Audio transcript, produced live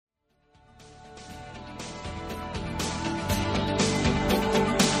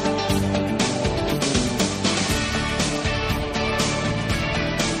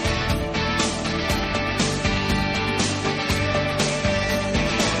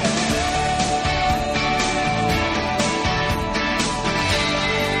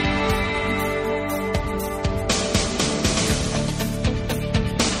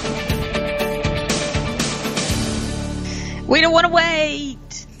We don't want to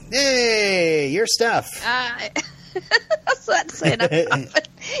wait. Hey, your stuff. That's what I'm saying. I'm Robin.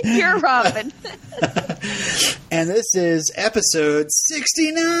 You're Robin. And this is episode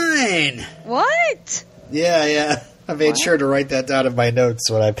 69. What? Yeah. I made sure to write that down in my notes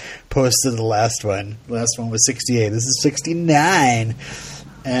when I posted the last one. The last one was 68. This is 69.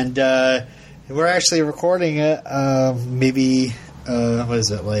 And we're actually recording it maybe, what is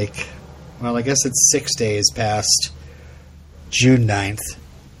it, like... Well, I guess it's 6 days past June 9th.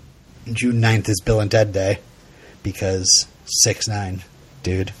 June 9th is Bill and Ted Day. Because 6-9,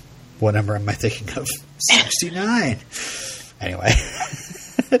 dude. What number am I thinking of? 69. Anyway.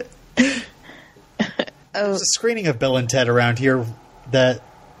 There's a screening of Bill and Ted around here that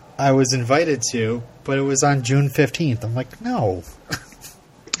I was invited to, but it was on June 15th. I'm like, no.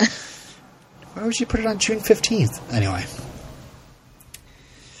 Why would you put it on June 15th? Anyway.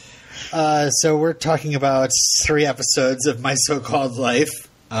 So we're talking about 3 episodes of My So-Called Life.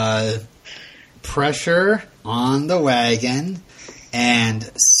 Pressure on the Wagon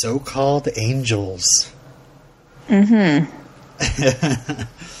and So-Called Angels. Mm-hmm.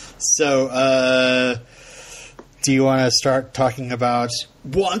 So, do you want to start talking about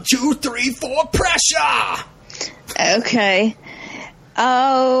 1, 2, 3, 4 pressure? Okay.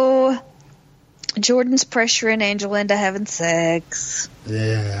 Oh, Jordan's pressuring Angel into having sex.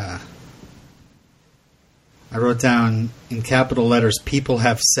 Yeah. I wrote down in capital letters, people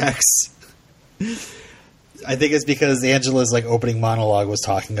have sex. I think it's because Angela's opening monologue was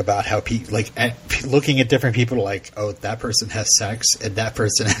talking about how looking at different people like, oh, that person has sex and that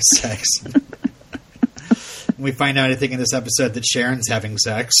person has sex. We find out, I think, in this episode that Sharon's having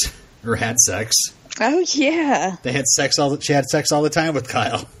sex or had sex. Oh yeah, they had sex she had sex all the time with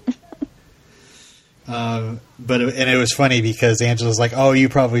Kyle. But it was funny because Angela's like, oh, you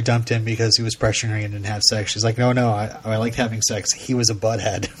probably dumped him because he was pressuring you and didn't have sex. She's like, no, I liked having sex. He was a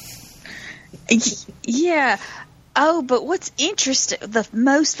butthead. Yeah. Oh, but what's interesting, the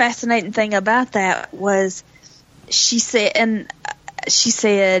most fascinating thing about that was she said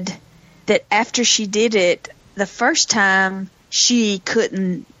that after she did it the first time, she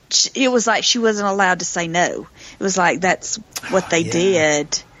couldn't. It was like she wasn't allowed to say no. It was like that's what they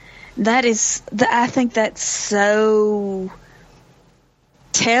did. I think that's so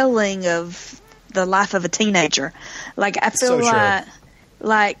telling of the life of a teenager. I feel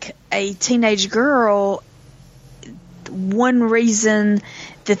like a teenage girl, one reason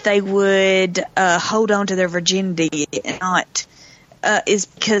that they would hold on to their virginity and not is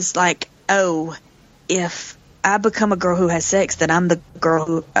because, if I become a girl who has sex, then I'm the girl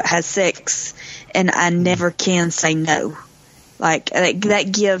who has sex, and I never can say no. That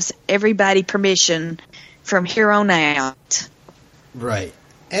gives everybody permission from here on out. Right.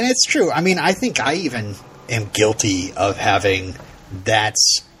 And it's true. I mean, I think I even am guilty of having that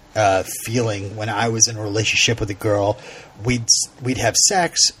feeling when I was in a relationship with a girl. We'd have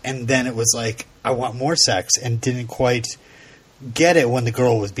sex, and then it was like, I want more sex, and didn't quite get it when the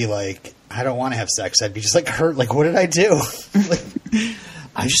girl would be like, I don't want to have sex. I'd be just hurt. What did I do?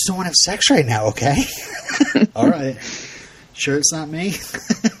 I just don't want to have sex right now, okay? All right. Sure it's not me?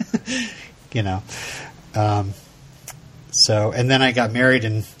 So, and then I got married,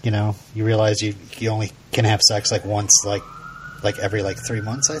 and, you realize you only can have sex once, every 3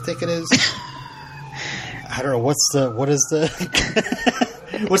 months, I think it is. I don't know, what's the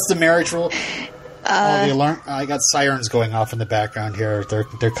marriage rule? The alarm! I got sirens going off in the background here.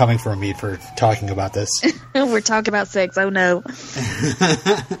 They're coming for me for talking about this. We're talking about sex. Oh no!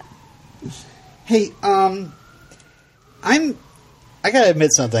 Hey, I gotta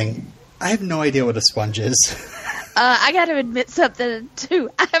admit something. I have no idea what a sponge is. I gotta admit something too.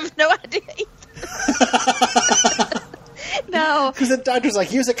 I have no idea either. No. Because the doctor's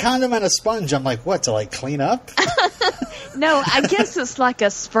like, use a condom and a sponge. I'm like, what, to clean up? No, I guess it's like a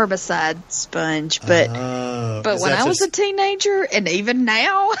spermicide sponge, but when I was a teenager, and even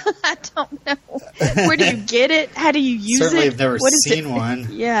now, I don't know. Where do you get it? How do you use it? Certainly have never seen one.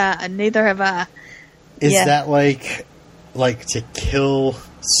 Yeah, and neither have I. Is that like to kill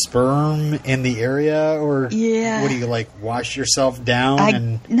sperm in the area, or what do you wash yourself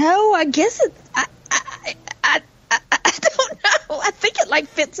down? No, I guess it. I don't know. I think it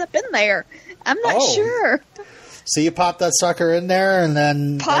fits up in there. I'm not sure. So you pop that sucker in there, and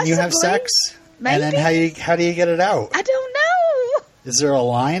then you have sex. Maybe. And then how do you get it out? I don't know. Is there a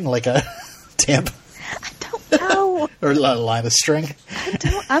line, like a tampon? I don't know. Or a line of string?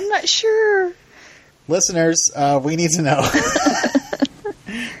 I'm not sure. Listeners, we need to know.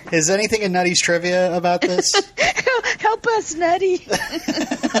 Is anything in Nutty's trivia about this? Help us, Nutty.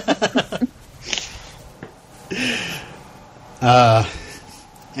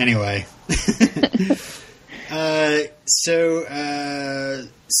 Anyway. So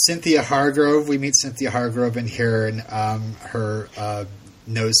Cynthia Hargrove, we meet Cynthia Hargrove in here, and her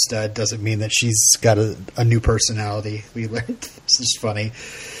nose stud doesn't mean that she's got a new personality. We learned. This is funny.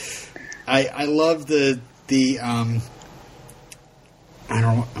 I love the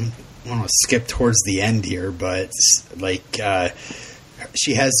I want to skip towards the end here, but like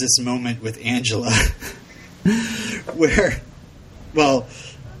she has this moment with Angela where, well,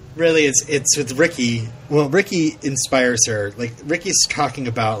 really it's with Ricky. Well, Ricky inspires her. Like, Ricky's talking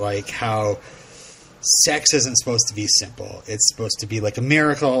about like how sex isn't supposed to be simple. It's supposed to be like a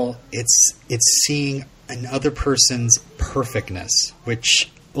miracle. It's seeing another person's perfectness,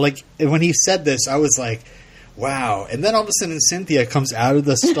 which, like, when he said this, I was like, wow. And then all of a sudden Cynthia comes out of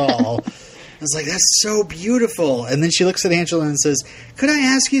the stall. I was like, that's so beautiful. And then she looks at Angela and says, could I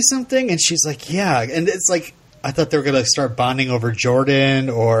ask you something? And she's like, yeah. And it's like, I thought they were going to start bonding over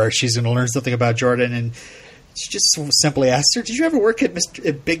Jordan, or she's going to learn something about Jordan. And she just simply asked her, did you ever work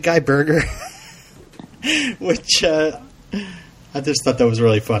at Big Guy Burger? Which I just thought that was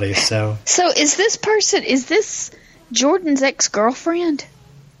really funny. So is this Jordan's ex-girlfriend?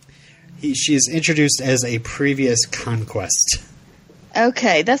 She's introduced as a previous conquest.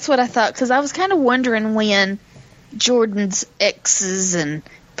 Okay, that's what I thought, because I was kind of wondering when Jordan's exes and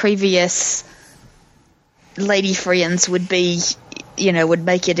previous lady friends would be, would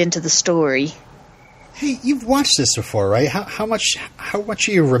make it into the story. Hey, you've watched this before, right? How much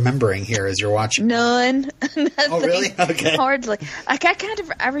are you remembering here as you're watching? None. Oh, really? Okay. Hardly. Like,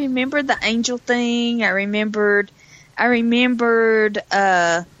 I remembered the angel thing. I remembered,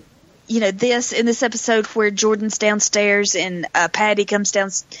 this in this episode where Jordan's downstairs and Patty comes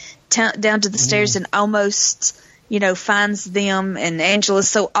down to the stairs and almost, finds them, and Angela's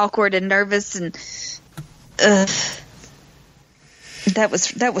so awkward and nervous, and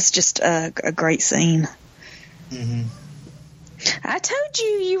that was just a great scene. Mm-hmm. I told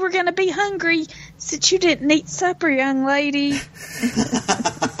you were going to be hungry since you didn't eat supper, young lady.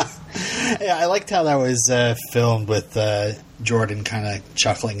 Yeah, I liked how that was filmed with Jordan kind of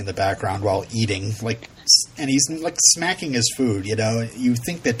chuckling in the background while eating, and he's like smacking his food. You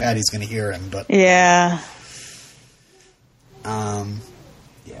think that Patty's going to hear him, but yeah,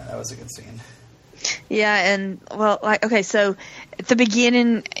 that was a good scene. Yeah, and so at the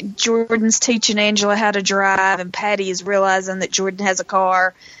beginning, Jordan's teaching Angela how to drive, and Patty is realizing that Jordan has a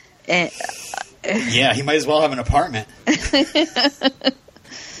car. And yeah, he might as well have an apartment.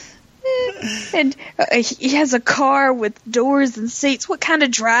 And he has a car with doors and seats. What kind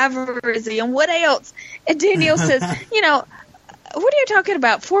of driver is he, and what else? And Danielle says, what are you talking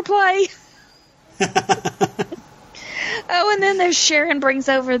about? Foreplay? Oh, and then there's Sharon brings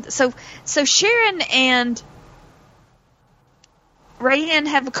over. So Sharon and Rayanne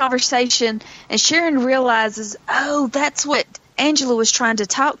have a conversation, and Sharon realizes, oh, that's what Angela was trying to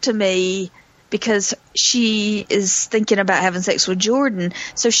talk to me, because she is thinking about having sex with Jordan.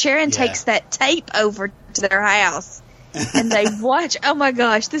 So Sharon takes that tape over to their house, and they watch. Oh my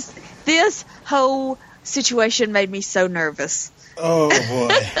gosh, this whole situation made me so nervous. Oh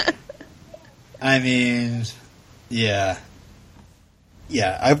boy. I mean, yeah,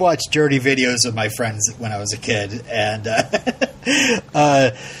 I've watched dirty videos of my friends when I was a kid, and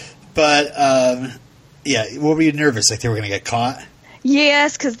what were you nervous? Like they were going to get caught?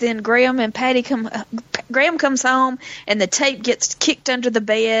 Yes, because then Graham and Patty Graham comes home, and the tape gets kicked under the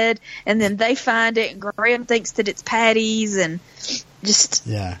bed, and then they find it, and Graham thinks that it's Patty's, and just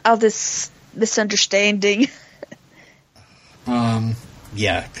all this misunderstanding.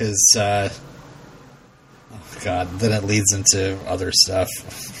 Yeah, because God, then it leads into other stuff.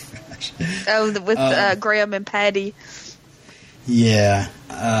 With Graham and Patty. Yeah,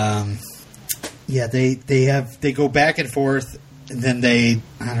 they go back and forth. And then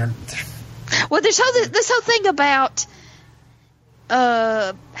well, there's this whole thing about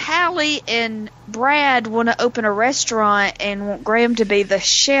Hallie and Brad want to open a restaurant and want Graham to be the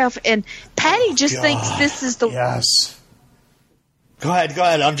chef, and Patty thinks this is the yes. Go ahead.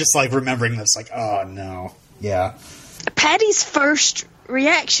 I'm just like remembering this. Like, oh no, yeah. Patty's first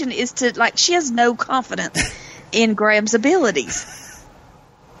reaction is to she has no confidence in Graham's abilities.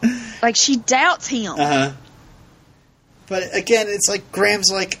 Like she doubts him. Uh-huh. But again, it's like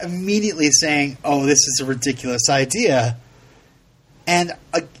Graham's immediately saying, oh, this is a ridiculous idea. And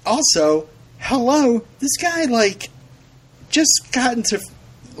also, hello, this guy just got into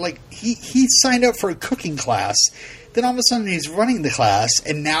he signed up for a cooking class. Then all of a sudden he's running the class,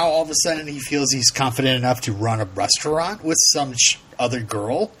 and now all of a sudden he feels he's confident enough to run a restaurant with some other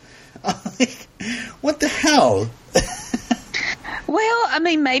girl. What the hell? Well, I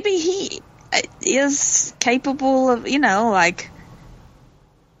mean, maybe he is capable of,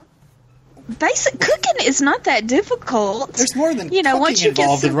 basic cooking is not that difficult. There's more than cooking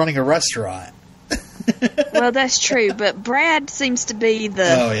involved in running a restaurant. Well, that's true, but Brad seems to be the...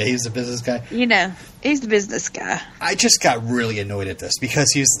 Oh, yeah, he's the business guy. He's the business guy. I just got really annoyed at this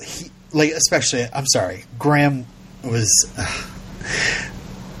because especially, I'm sorry, Graham was...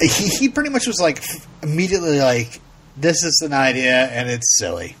 He pretty much was like, immediately like, this is an idea and it's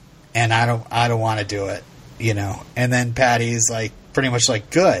silly. And I don't want to do it, And then Patty's like, pretty much like,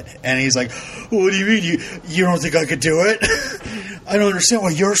 good. And he's like, what do you mean? You don't think I could do it? I don't understand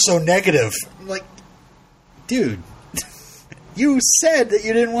why you're so negative. I'm like, dude, you said that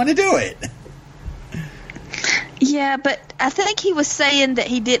you didn't want to do it. Yeah, but I think he was saying that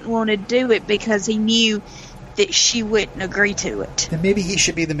he didn't want to do it because he knew that she wouldn't agree to it. Then maybe he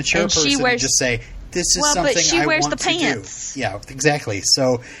should be the mature person and just say, this is something I want to do. Well, but she wears the pants. Yeah, exactly.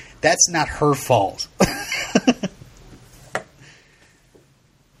 So that's not her fault.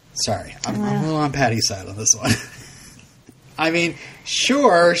 Sorry, I'm a little on Patty's side on this one. I mean,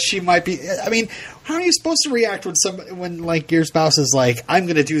 sure, she might be. I mean, how are you supposed to react when like your spouse is like, "I'm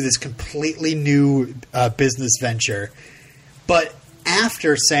going to do this completely new business venture," but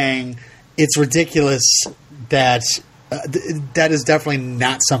after saying it's ridiculous, that is definitely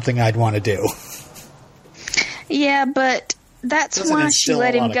not something I'd want to do. Yeah, but that's why she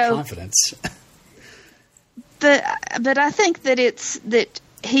let him go. Confidence. But I think that it's that.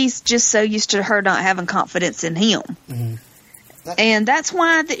 He's just so used to her not having confidence in him. Mm-hmm. And that's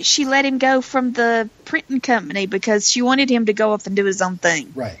why she let him go from the printing company, because she wanted him to go off and do his own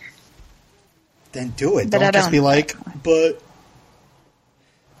thing. Right. Then do it. Don't just be like, but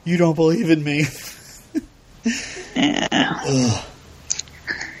you don't believe in me. Yeah. Ugh.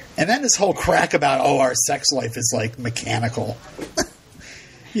 And then this whole crack about, our sex life is like mechanical.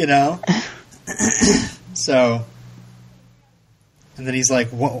 So... And then he's like,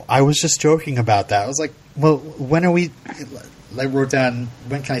 well, I was just joking about that. I was like, well, when are we... I wrote down,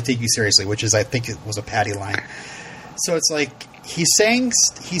 when can I take you seriously? Which is, I think it was a Patty line. So it's like, he's saying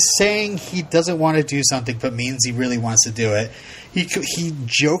he doesn't want to do something, but means he really wants to do it. He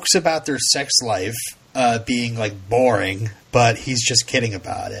jokes about their sex life being, like, boring, but he's just kidding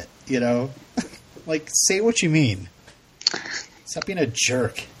about it, Like, say what you mean. Stop being a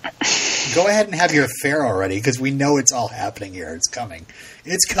jerk. Go ahead and have your affair already, because we know it's all happening here. It's coming.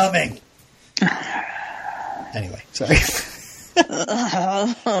 It's coming. Anyway, sorry.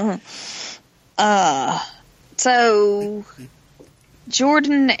 So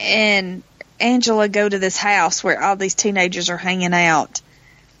Jordan and Angela go to this house where all these teenagers are hanging out.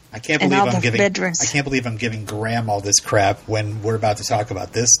 I can't believe I'm giving Graham all this crap when we're about to talk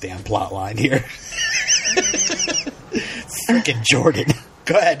about this damn plot line here. Freaking Jordan.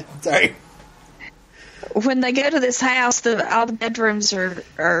 Go ahead. Sorry. When they go to this house, all the bedrooms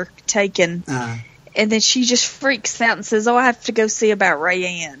are taken. And then she just freaks out and says, I have to go see about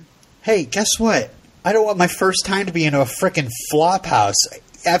Rayanne. Hey, guess what? I don't want my first time to be in a freaking flop house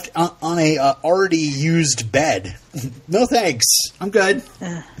on a already used bed. No thanks. I'm good.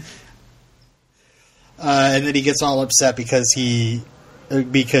 And then he gets all upset because she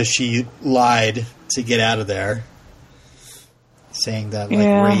lied to get out of there. Saying that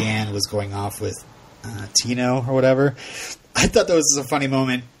Rayanne was going off with Tino or whatever. I thought that was a funny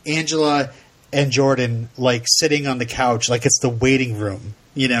moment. Angela and Jordan sitting on the couch like it's the waiting room.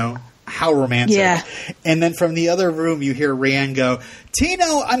 How romantic. Yeah. And then from the other room you hear Rayanne go,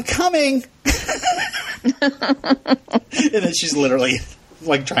 Tino, I'm coming. And then she's literally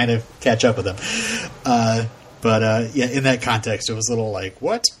trying to catch up with him. But in that context it was a little like,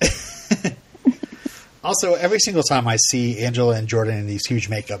 what? Also, every single time I see Angela and Jordan in these huge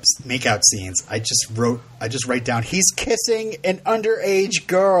makeout scenes, I just write down, he's kissing an underage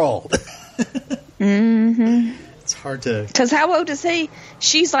girl. Mm-hmm. It's hard to... Because how old is he?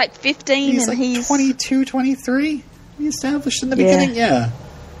 She's 15 and he's 22, 23. We established in the beginning, yeah.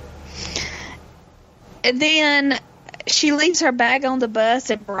 And then she leaves her bag on the bus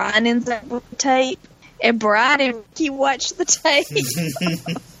and Brian ends up with the tape. And Brian and Ricky watch the tape.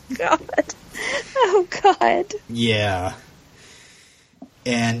 Oh, God. Oh, God. Yeah.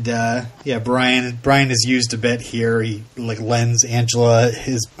 And, Brian is used a bit here. He, lends Angela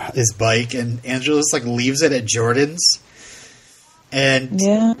his bike, and Angela just, leaves it at Jordan's. And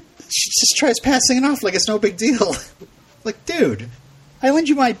she just tries passing it off like it's no big deal. Dude, I lend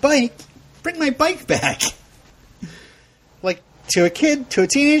you my bike. Bring my bike back. To a kid, to a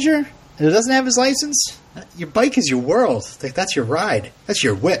teenager who doesn't have his license, your bike is your world. That's your ride. That's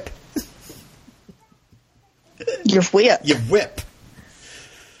your whip. Your whip. Your whip.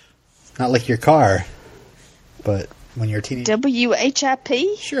 Not like your car, but when you're a teenager.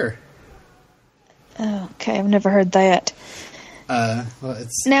 WHIP? Sure. Oh, okay, I've never heard that. Well,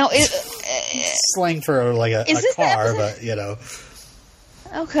 it's now slang for like a car, but you know.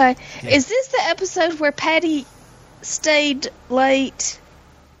 Okay, Yeah. Is this the episode where Patty stayed late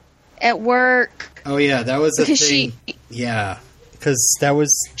at work? Oh yeah, that was a thing. Yeah, because that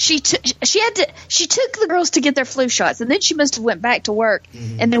was she took the girls to get their flu shots, and then she must have went back to work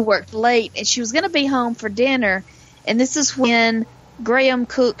and then worked late, and she was going to be home for dinner, and this is when Graham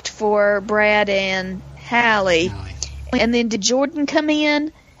cooked for Brad and Hallie. And then did Jordan come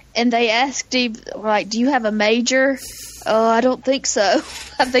in and they asked him, like, do you have a major? Oh, I don't think so.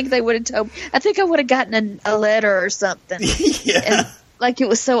 I think they would have told me. I think I would have gotten a letter or something. Yeah. And, like, it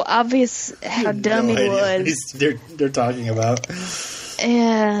was so obvious how dumb he was. They're talking about.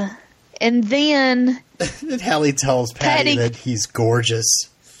 Yeah. And then Hallie tells Patty that he's gorgeous.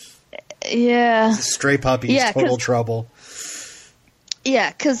 Yeah. He's a stray puppy. He's total trouble. Yeah,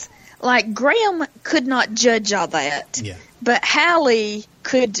 because... like, Graham could not judge all that. Yeah. But Hallie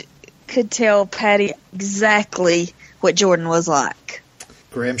could tell Patty exactly what Jordan was like.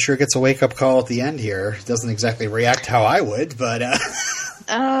 Graham sure gets a wake-up call at the end here. Doesn't exactly react how I would, but...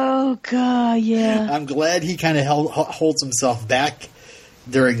 oh, God, yeah. I'm glad he kind of holds himself back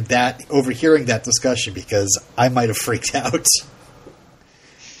during that, overhearing that discussion, because I might have freaked out.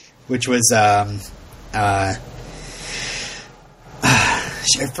 Which was...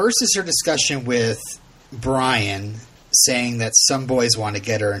 At first, it's her discussion with Brian, saying that some boys want to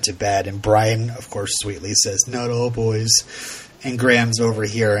get her into bed, and Brian, of course, sweetly says, "Not all boys." And Graham's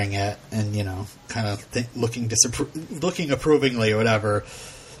overhearing it, and kind of looking approvingly or whatever.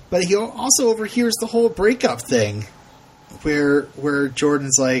 But he also overhears the whole breakup thing, where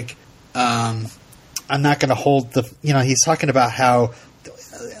Jordan's like, "I'm not going to hold the." He's talking about how,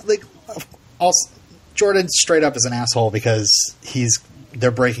 also Jordan straight up is an asshole because they're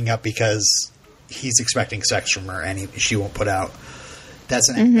breaking up because he's expecting sex from her and she won't put out. That's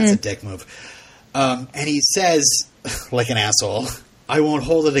a dick move. And he says, like an asshole, "I won't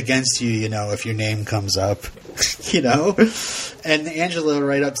hold it against you, if your name comes up." And Angela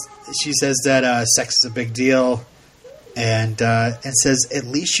right up, she says that sex is a big deal, and says, "At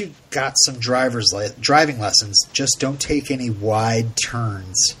least you got some driving lessons. Just don't take any wide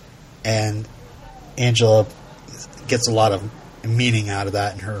turns." And Angela gets a lot of meaning out of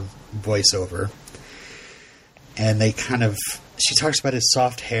that in her voiceover. And they she talks about his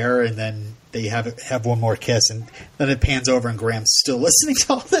soft hair, and then they have one more kiss, and then it pans over and Graham's still listening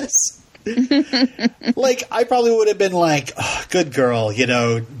to all this. Like, I probably would have been like, oh, good girl,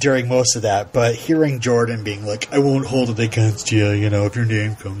 during most of that, but hearing Jordan being like, "I won't hold it against you, if your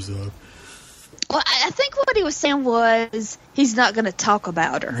name comes up." Well, I think what he was saying was he's not going to talk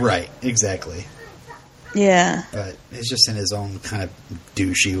about her. Right, exactly. Yeah. But it's just in his own kind of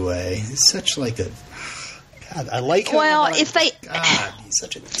douchey way. He's such like a... God, I like him. Well, God, he's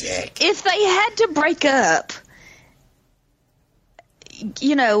such a dick. If they had to break up,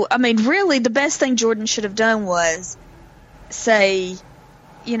 really the best thing Jordan should have done was say,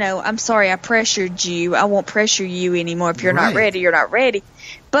 "I'm sorry I pressured you. I won't pressure you anymore. If you're not ready, you're not ready."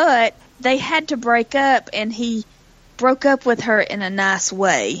 But they had to break up, and he broke up with her in a nice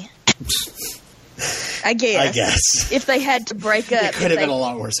way. I guess. If they had to break up. It could have been a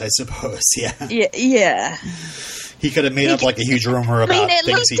lot worse, I suppose, yeah. Yeah. He could have made up like a huge rumor about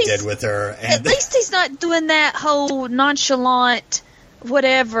things he did with her. And at least he's not doing that whole nonchalant,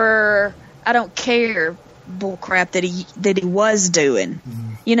 whatever, I don't care bullcrap that he was doing.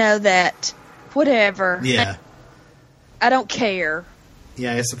 That, whatever. Yeah. I don't care.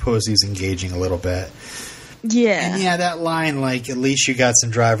 Yeah, I suppose he's engaging a little bit. Yeah. And that line, like, "At least you got some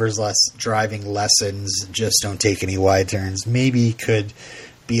driving lessons, just don't take any wide turns," maybe could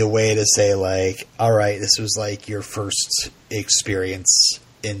be a way to say, like, all right, this was, like, your first experience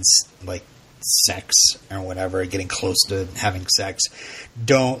in, like, sex or whatever, getting close to having sex.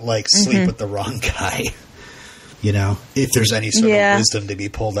 Don't, like, sleep with the wrong guy. If there's any sort of wisdom to be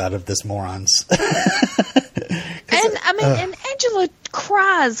pulled out of this morons. And, and Angela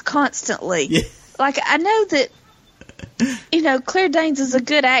cries constantly. Yeah. Like, I know that, Claire Danes is a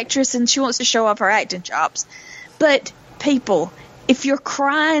good actress and she wants to show off her acting chops. But, people, if you're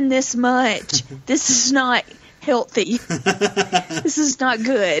crying this much, this is not healthy. This is not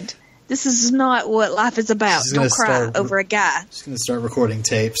good. This is not what life is about. Don't cry over a guy. Just going to start recording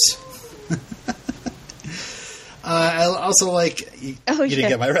tapes. I also like... You didn't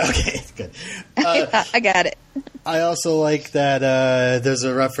get my... Okay, good. I got it. I also like that there's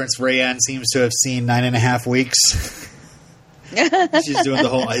a reference. Rayanne seems to have seen 9.5 weeks. She's doing the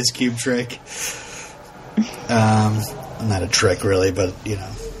whole Ice Cube trick. Not a trick, really, but,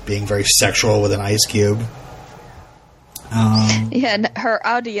 being very sexual with an ice cube. And her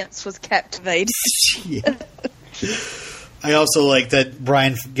audience was captivated. Yeah. I also like that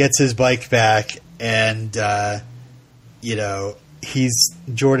Brian gets his bike back, and,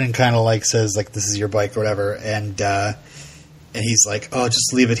 Jordan kind of says, this is your bike or whatever, and he's like, oh,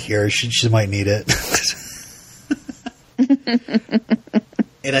 just leave it here. She might need it.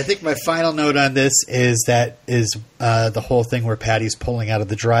 And I think my final note on this is the whole thing where Patty's pulling out of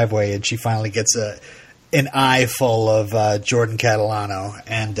the driveway and she finally gets an eye full of Jordan Catalano.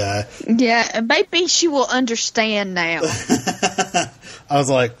 And maybe she will understand now. I was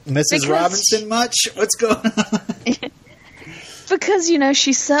like, Mrs. Robinson much? What's going on? Because,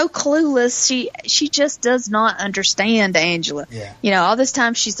 she's so clueless. She just does not understand Angela. Yeah. All this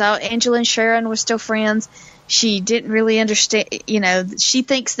time she thought Angela and Sharon were still friends. She didn't really understand, she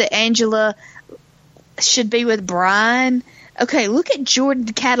thinks that Angela should be with Brian. Okay, look at Jordan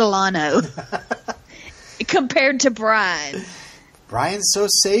Catalano compared to Brian. Brian's so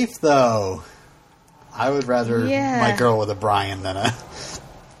safe, though. I would rather my girl with a Brian than a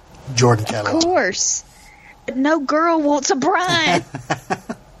Jordan Catalano. Of course. But no girl wants a Brian.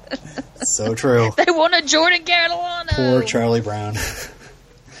 So true. They want a Jordan Catalano. Poor Charlie Brown.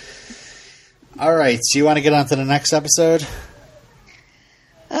 All right, so you want to get on to the next episode?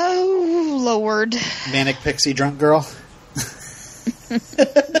 Oh, Lord. Manic Pixie Drunk Girl?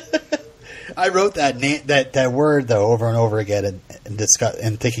 I wrote that word, though, over and over again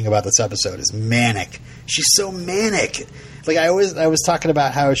and thinking about this episode is manic. She's so manic. I was talking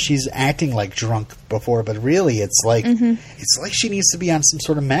about how she's acting like drunk before, but really it's like it's like she needs to be on some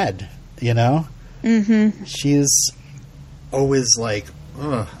sort of med, Mm-hmm. She's always I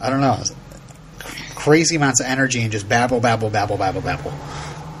don't know, crazy amounts of energy and just babble.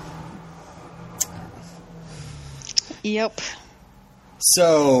 Yep.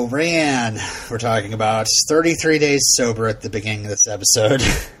 So, Rayanne, we're talking about 33 days sober at the beginning of this episode.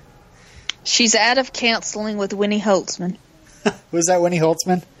 She's out of counseling with Winnie Holtzman. Was that Winnie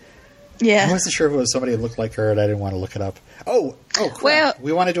Holtzman? Yeah. I wasn't sure if it was somebody that looked like her, and I didn't want to look it up. Oh, cool. Well,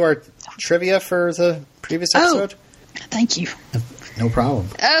 we want to do our trivia for the previous episode? Thank you. No problem.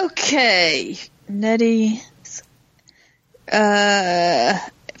 Okay. Nutty.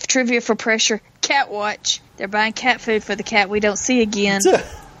 Trivia for pressure. Cat watch. They're buying cat food for the cat we don't see again.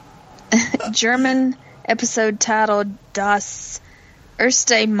 German episode titled Das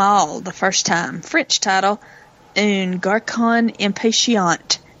erste Mal, the first time. French title, Un Garçon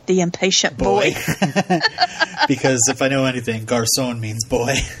Impatient, the impatient boy. Because if I know anything, garçon means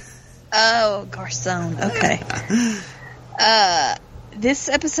boy. Oh, garçon. Okay. This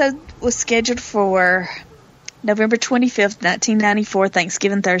episode was scheduled for November 25th, 1994,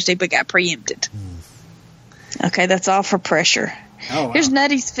 Thanksgiving Thursday, but got preempted. Okay, that's all for pressure. Oh, wow. Here's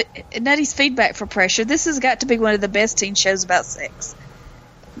Nutty's feedback for pressure. This has got to be one of the best teen shows about sex.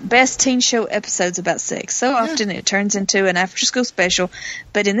 Best teen show episodes about sex. So often it turns into an after-school special,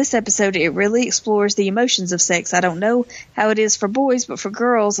 but in this episode it really explores the emotions of sex. I don't know how it is for boys, but for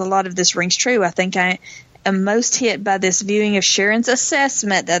girls, a lot of this rings true. I think I am most hit by this viewing of Sharon's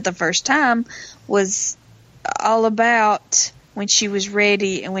assessment that the first time was all about when she was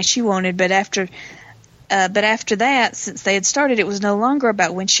ready and when she wanted, but after that, since they had started, it was no longer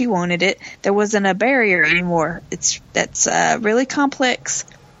about when she wanted it. There wasn't a barrier anymore. That's really complex.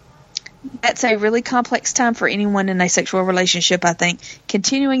 That's a really complex time for anyone in a sexual relationship, I think.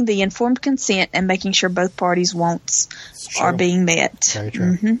 Continuing the informed consent and making sure both parties' wants are being met. Very true.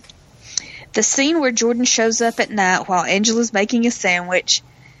 Mm-hmm. The scene where Jordan shows up at night while Angela's making a sandwich,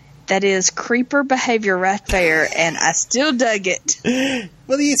 that is creeper behavior right there, and I still dug it.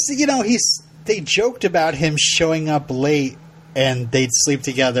 Well, they joked about him showing up late and they'd sleep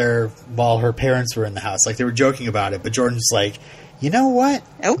together while her parents were in the house. They were joking about it, but Jordan's like, you know what?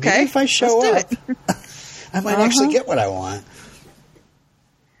 Okay. Maybe if I show up, I might actually get what I want.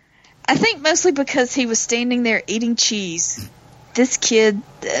 I think mostly because he was standing there eating cheese. These kids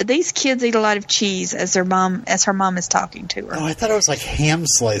eat a lot of cheese as her mom is talking to her. Oh, I thought it was like ham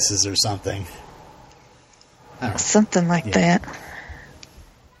slices or something. I don't know. Something like that.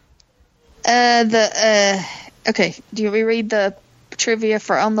 Okay, do we read the trivia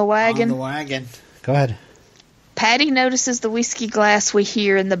for On the Wagon? On the Wagon. Go ahead. Patty notices the whiskey glass we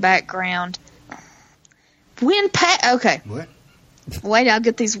hear in the background. Okay. What? Wait, I'll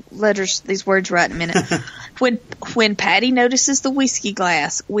get these words right in a minute. When Patty notices the whiskey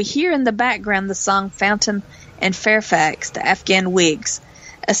glass, we hear in the background the song Fountain and Fairfax, the Afghan Whigs.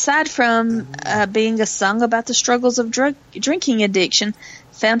 Aside from being a song about the struggles of drinking addiction,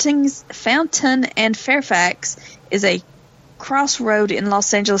 Fountain and Fairfax is a crossroad in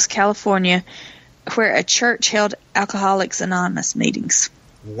Los Angeles, California, where a church held Alcoholics Anonymous meetings.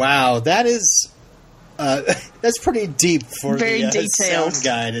 Wow, that is that's pretty deep for very the detailed sound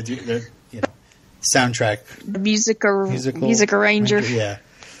guy to do the soundtrack. The music arranger. Yeah.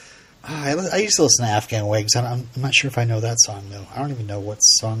 I used to listen to Afghan Wigs. I'm not sure if I know that song, though. I don't even know what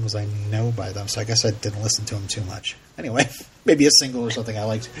songs I know by them, so I guess I didn't listen to them too much. Anyway, maybe a single or something I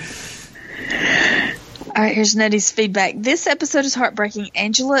liked. All right, here's Nutty's feedback. This episode is heartbreaking.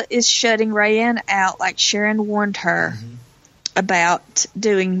 Angela is shutting Rayanne out like Sharon warned her about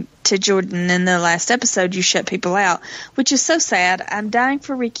doing to Jordan in the last episode. You shut people out, which is so sad. I'm dying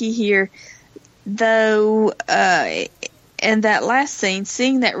for Ricky here, though. In that last scene,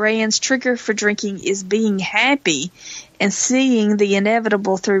 seeing that Rayanne's trigger for drinking is being happy and seeing the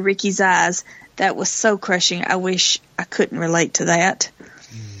inevitable through Ricky's eyes, that was so crushing. I wish I couldn't relate to that.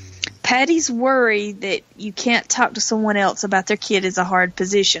 Patty's worry that you can't talk to someone else about their kid is a hard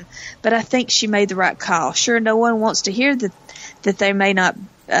position, but I think she made the right call. Sure, no one wants to hear that they may not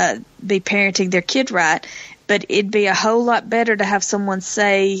be parenting their kid right, but it'd be a whole lot better to have someone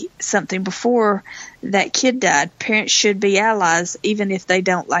say something before that kid died. Parents should be allies, even if they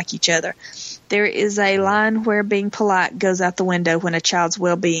don't like each other. There is a line where being polite goes out the window when a child's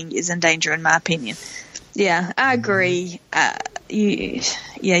well-being is in danger, in my opinion. Yeah, I agree. You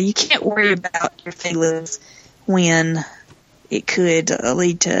can't worry about your feelings when it could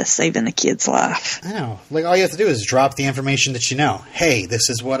lead to saving a kid's life. I know. Like, all you have to do is drop the information that you know. Hey, this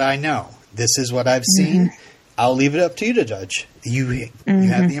is what I know. This is what I've seen. I'll leave it up to you to judge. You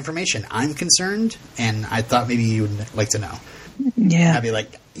have the information. I'm concerned, and I thought maybe you would like to know. Yeah. I'd be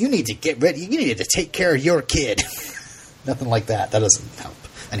like, you need to get ready. You need to take care of your kid. Nothing like that. That doesn't help.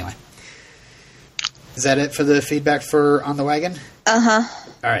 Anyway. Is that it for the feedback for On the Wagon? Uh-huh.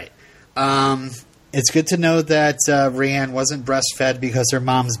 All right. It's good to know that Rayanne wasn't breastfed because her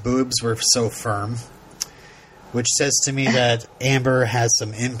mom's boobs were so firm, which says to me that Amber has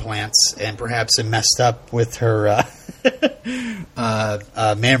some implants and perhaps it messed up with her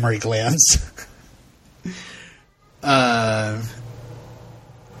mammary glands. I'm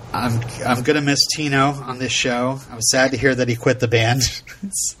gonna miss Tino on this show. I was sad to hear that he quit the band.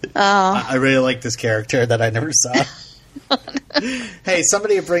 I really like this character that I never saw. Hey,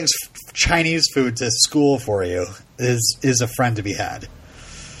 somebody who brings Chinese food to school for you is a friend to be had.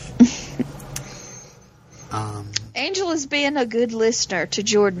 Angela's being a good listener to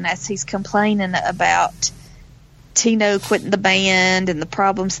Jordan as he's complaining about Tino quitting the band and the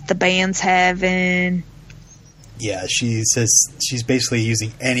problems that the band's having. Yeah, she says she's basically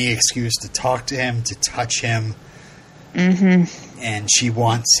using any excuse to talk to him, to touch him. Mm-hmm. And she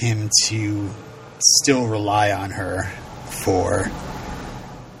wants him to still rely on her for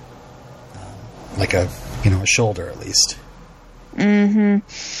like a shoulder at least. Mm-hmm.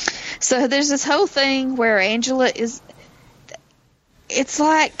 So there's this whole thing where Angela is... It's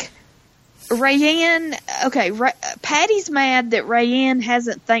like Rayanne... Okay, Patty's mad that Rayanne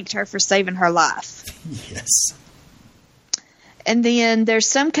hasn't thanked her for saving her life. Yes. And then there's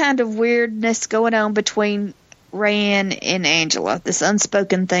some kind of weirdness going on between Rayanne and Angela. This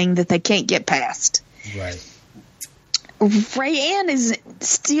unspoken thing that they can't get past. Right. Rayanne is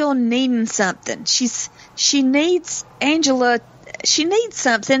still needing something. She needs Angela. She needs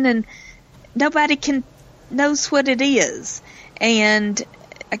something, and nobody knows what it is. And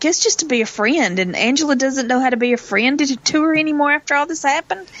I guess just to be a friend. And Angela doesn't know how to be a friend to her anymore after all this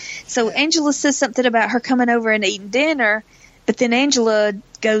happened. So Angela says something about her coming over and eating dinner, but then Angela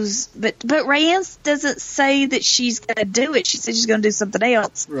goes, but Rayanne doesn't say that she's going to do it. She says she's going to do something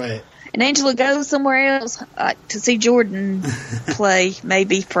else. Right. And Angela goes somewhere else to see Jordan play,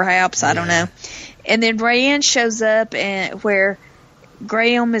 maybe, perhaps, I don't know. And then Rayanne shows up where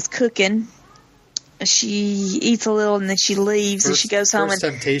Graham is cooking. She eats a little and then she leaves and she goes home. First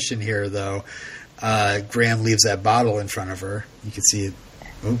temptation here, though. Graham leaves that bottle in front of her. You can see it.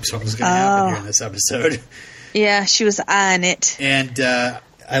 Oops, something's going to happen here in this episode. Yeah, she was eyeing it. And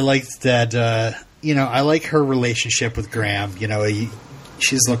I liked that, I like her relationship with Graham.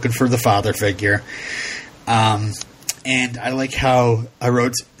 She's looking for the father figure. And I like how I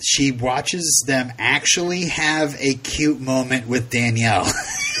wrote, she watches them actually have a cute moment with Danielle.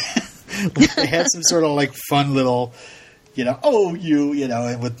 They had some sort of like fun little,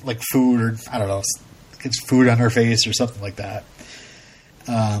 and with like food or I don't know, gets food on her face or something like that.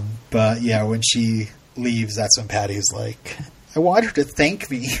 But yeah, when she leaves, that's when Patty's like, I want her to thank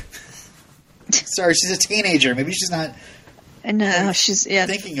me. Sorry, she's a teenager. Maybe she's not I know. She's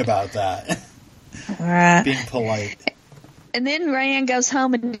thinking about that. Right. Being polite. And then Rayanne goes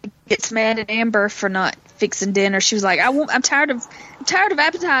home and gets mad at Amber for not fixing dinner. She was like, I'm tired of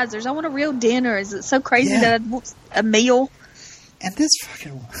appetizers. I want a real dinner. Is it so crazy that I want a meal? And this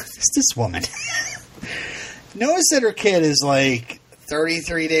woman knows that her kid is like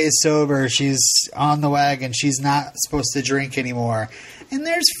 33 days sober. She's on the wagon. She's not supposed to drink anymore. And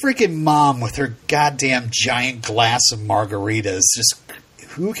there's freaking mom with her goddamn giant glass of margaritas. Just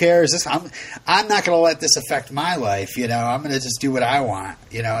who cares? I'm not going to let this affect my life. You know, I'm going to just do what I want.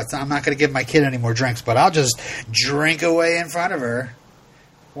 You know, I'm not going to give my kid any more drinks, but I'll just drink away in front of her.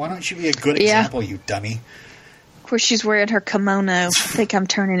 Why don't you be a good example, you dummy? Of course, she's wearing her kimono. I think I'm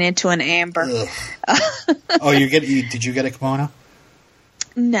turning into an Amber. Oh, did you get a kimono?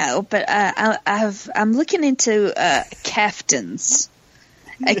 No, but I'm looking into kaftans.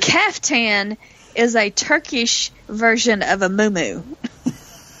 A kaftan is a Turkish version of a muumuu.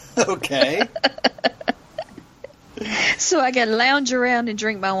 Okay. So I can lounge around and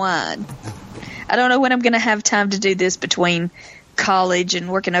drink my wine. I don't know when I'm going to have time to do this between college and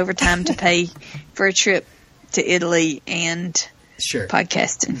working overtime to pay for a trip to Italy and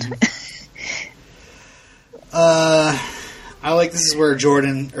podcasting. I like this is where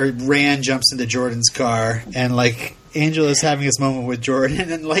Rand jumps into Jordan's car and like Angela's having this moment with Jordan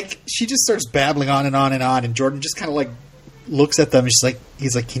and like she just starts babbling on and on and on and Jordan just kind of like looks at them and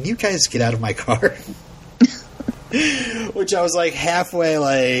he's like, can you guys get out of my car? Which I was like halfway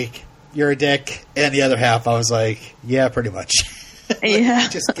like, you're a dick, and the other half I was like, yeah, pretty much. Yeah.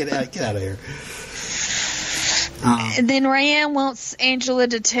 Just get out of here. And then Rayanne wants Angela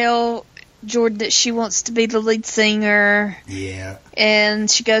to tell Jordan that she wants to be the lead singer. Yeah. And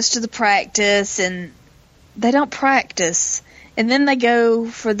she goes to the practice, and they don't practice. And then they go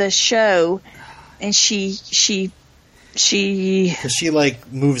for the show, and she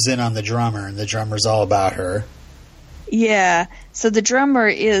like moves in on the drummer, and the drummer's all about her. Yeah. So the drummer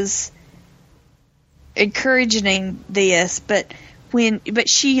is encouraging this, but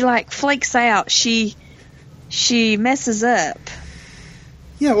she like flakes out. She messes up.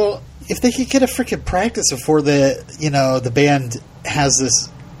 Yeah, well, if they could get a freaking practice before the band has this,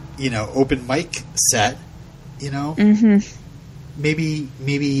 open mic set, maybe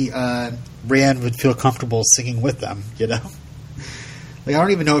Rand would feel comfortable singing with them, Like, I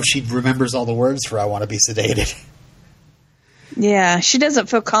don't even know if she remembers all the words for I Want to Be Sedated. Yeah, she doesn't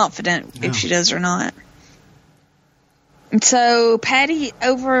feel confident if she does or not. And so Patty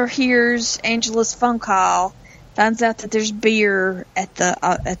overhears Angela's phone call, finds out that there's beer at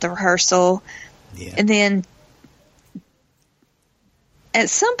the rehearsal, and then at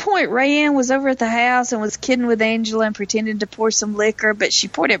some point Rayanne was over at the house and was kidding with Angela and pretending to pour some liquor, but she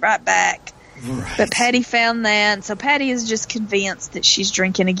poured it right back. Right. But Patty found that, and so Patty is just convinced that she's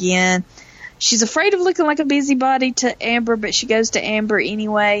drinking again. She's afraid of looking like a busybody to Amber, but she goes to Amber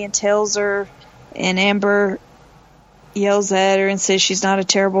anyway and tells her, and Amber yells at her and says she's not a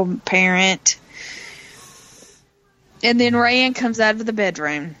terrible parent. And then Rayanne comes out of the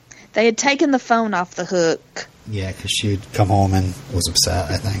bedroom. They had taken the phone off the hook. Yeah, because she'd come home and was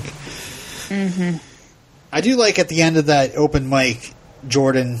upset, I think. Mm-hmm. I do like at the end of that open mic,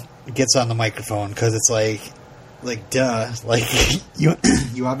 Jordan gets on the microphone because it's like, duh. Like, you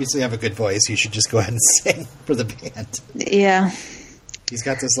obviously have a good voice. You should just go ahead and sing for the band. Yeah. He's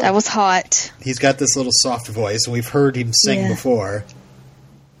got this. That was hot. He's got this little soft voice, and we've heard him sing before.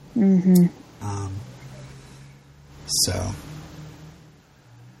 Mm-hmm. So,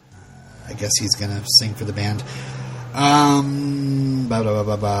 I guess he's gonna sing for the band. Blah, blah,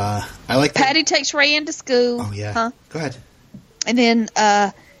 blah, blah. I like Patty takes Rayanne to school. Oh yeah. Huh? Go ahead. And then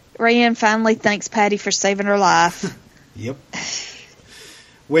Rayanne finally thanks Patty for saving her life. Yep.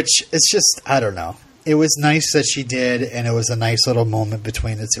 Which is just, I don't know. It was nice that she did, and it was a nice little moment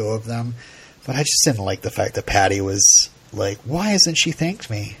between the two of them. But I just didn't like the fact that Patty was like, why hasn't she thanked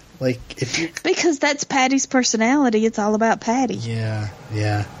me? Like, because that's Patty's personality. It's all about Patty. Yeah.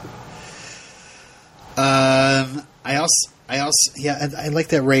 I like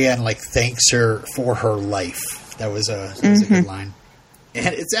that Rayanne thanks her for her life. That was a good line.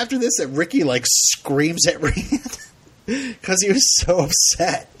 And it's after this that Ricky screams at Rayanne because he was so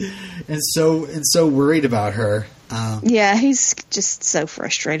upset and so worried about her. Yeah, he's just so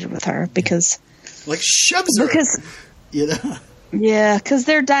frustrated with her because shoves her. Yeah, because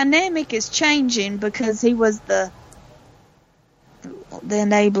their dynamic is changing because he was the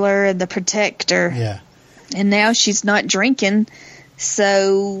enabler and the protector. Yeah. And now she's not drinking,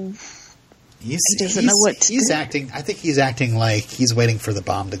 so he doesn't know what to do. I think he's acting like he's waiting for the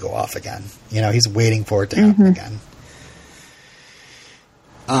bomb to go off again. He's waiting for it to happen again.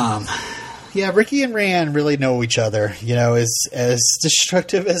 Yeah, Ricky and Rayanne really know each other, as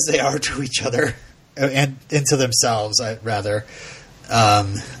destructive as they are to each other and to themselves, rather.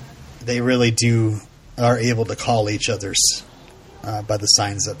 They really are able to call each other's by the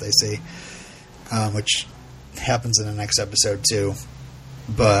signs that they see, which happens in the next episode too.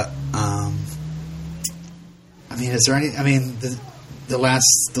 But is there any? The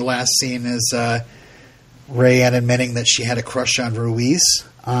last scene is Rayanne admitting that she had a crush on Ruiz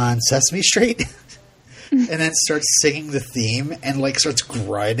on Sesame Street, and then starts singing the theme and starts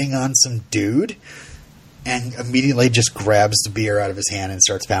grinding on some dude, and immediately just grabs the beer out of his hand and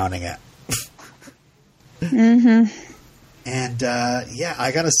starts pounding it. Mm-hmm. And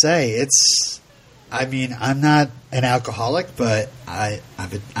I gotta say, I'm not an alcoholic, but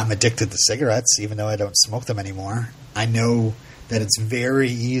I'm addicted to cigarettes, even though I don't smoke them anymore. I know that it's very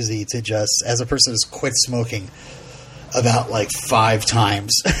easy to just, as a person who's quit smoking about 5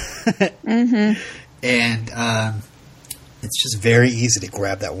 times, mm-hmm. and it's just very easy to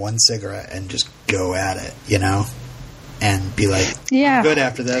grab that one cigarette and just go at it, and be like, I'm good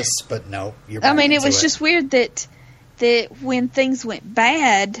after this, but no, you're back into it was just weird that when things went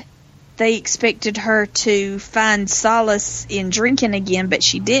bad, they expected her to find solace in drinking again, but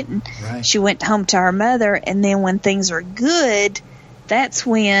she didn't. Right. She went home to her mother, and then when things are good, that's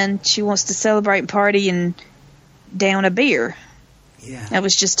when she wants to celebrate and party and down a beer. Yeah. That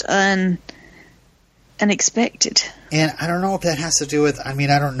was just unexpected. And I don't know if that has to do with, I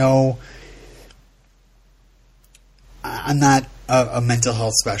don't know. I'm not a mental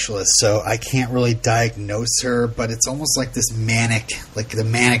health specialist, so I can't really diagnose her, but it's almost like this the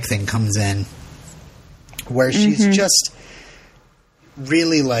manic thing comes in where she's just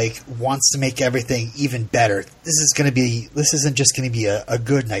really wants to make everything even better. This isn't just going to be a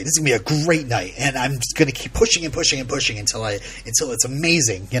good night. This is going to be a great night, and I'm just going to keep pushing and pushing and pushing until it's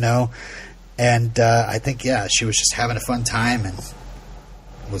amazing, And I think, she was just having a fun time and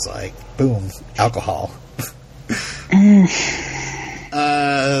was like, boom, alcohol.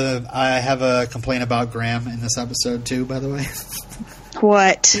 I have a complaint about Graham in this episode too, by the way.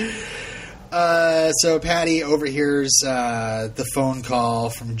 What? So Patty overhears the phone call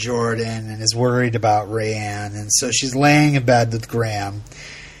from Jordan and is worried about Rayanne, and so she's laying in bed with Graham,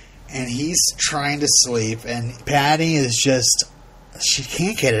 and he's trying to sleep, and Patty is just, she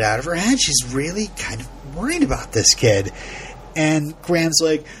can't get it out of her head. She's really kind of worried about this kid. And Graham's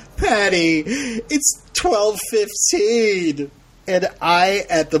like, Patty, it's 12:15. And I,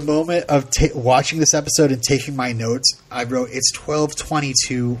 at the moment of watching this episode and taking my notes, I wrote, it's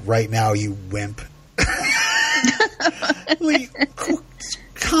 12:22 right now, you wimp.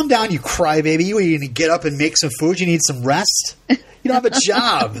 Calm down, you crybaby. You need to get up and make some food. You need some rest. You don't have a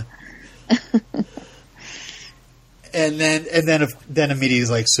job. And then immediately he's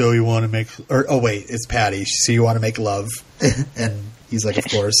like, so you want to make, it's Patty. So you want to make love? And he's like, of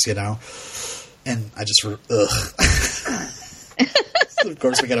course, And I just, ugh. So of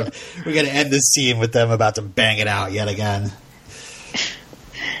course we gotta end this scene with them about to bang it out yet again.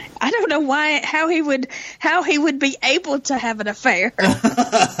 I don't know how he would be able to have an affair.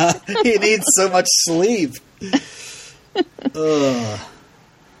 He needs so much sleep. Ugh.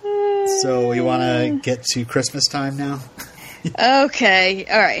 So we want to get to Christmas time now? Okay.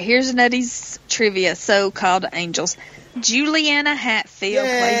 All right. Here's Nutty's trivia. So-called angels. Juliana Hatfield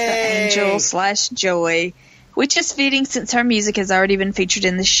plays the angel / Joy, which is fitting since her music has already been featured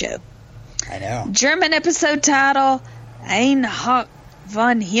in the show. I know. German episode title, Ein Hoch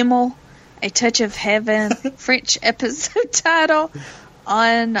von Himmel, A Touch of Heaven. French episode title,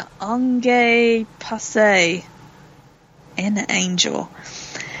 Un Ange Passé, An Angel.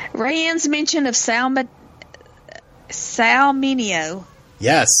 Rayanne's mention of Sal Mineo,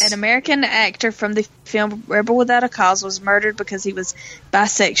 yes, an American actor from the film Rebel Without a Cause, was murdered because he was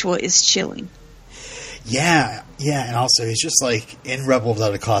bisexual, is chilling. Yeah, and also he's just in Rebel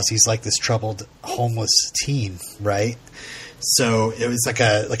Without a Cause, he's this troubled homeless teen, right? So it was like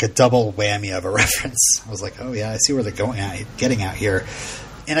a double whammy of a reference. I was like, oh yeah, I see where they're getting at here.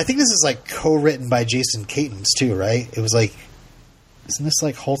 And I think this is co-written by Jason Katims too, right? It was isn't this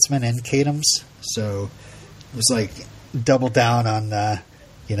Holtzman and Katims? So it was double down on the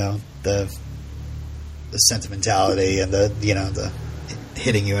sentimentality and the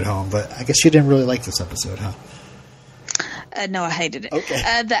hitting you at home. But I guess you didn't really like this episode, huh? No, I hated it.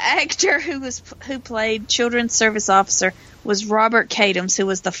 Okay. The actor who played children's service officer was Robert Katims, who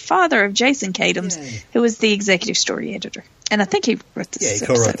was the father of Jason Katims, who was the executive story editor. And I think he wrote this. Yeah,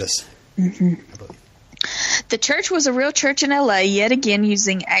 he co-wrote this. Mm-hmm. I believe. The church was a real church in L.A., yet again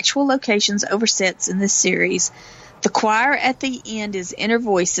using actual locations over sets in this series. The choir at the end is Inner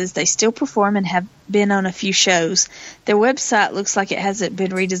Voices. They still perform and have been on a few shows. Their website looks like it hasn't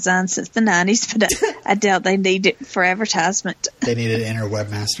been redesigned since the 90s, but I doubt they need it for advertisement. They need an inner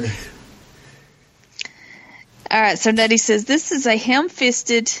webmaster. All right, so Nutty says, this is a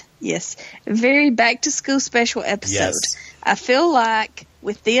ham-fisted, yes, very back-to-school special episode. Yes. I feel like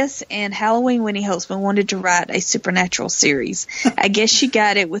with this and Halloween, Winnie Holtzman wanted to write a supernatural series. I guess she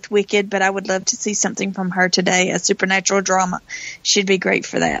got it with Wicked, but I would love to see something from her today, a supernatural drama. She'd be great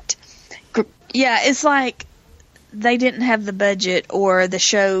for that. Yeah, it's like they didn't have the budget or the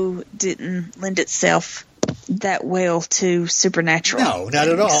show didn't lend itself that well to supernatural. No, not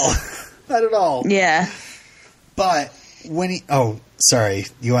at all. Not at all. Yeah. But Winnie... Oh, sorry.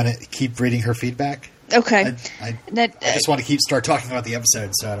 You want to keep reading her feedback? Okay. I just want to start talking about the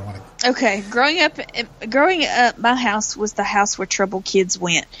episode, so I don't want to... Okay. Growing up, my house was the house where troubled kids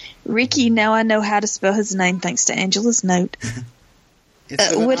went. Ricky, now I know how to spell his name thanks to Angela's note.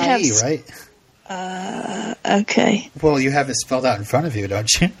 It's with an IE, right? Okay. Well, you have it spelled out in front of you, don't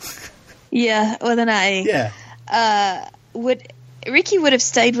you? Yeah, with an IE. Yeah. Ricky would have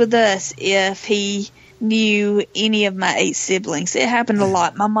stayed with us if he knew any of my 8 siblings. It happened a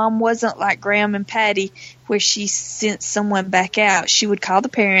lot. My mom wasn't like Graham and Patty, where she sent someone back out. She would call the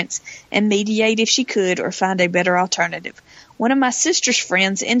parents and mediate if she could or find a better alternative. One of my sister's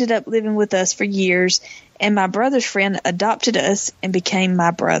friends ended up living with us for years, and my brother's friend adopted us and became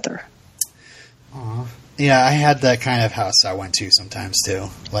my brother. Aww. Yeah, I had that kind of house I went to sometimes, too.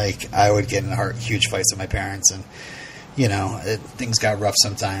 Like, I would get in huge fights with my parents, and you know, things got rough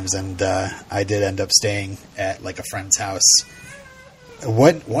sometimes, and I did end up staying at, like, a friend's house.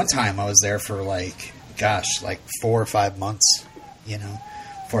 One time I was there for, like 4 or 5 months, you know,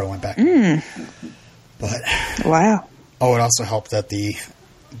 before I went back. But wow. Oh, it also helped that the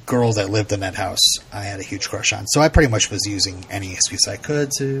girl that lived in that house I had a huge crush on. So I pretty much was using any excuse I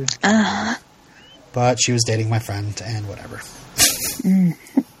could to... But she was dating my friend, and whatever.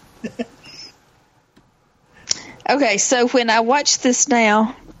 Okay, so when I watch this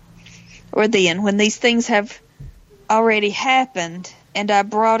now, or then, when these things have already happened, and I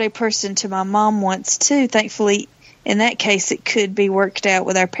brought a person to my mom once too, thankfully, in that case, it could be worked out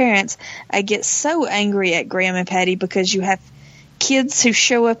with our parents, I get so angry at Graham and Patty because you have kids who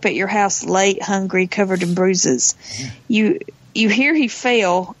show up at your house late, hungry, covered in bruises. You hear he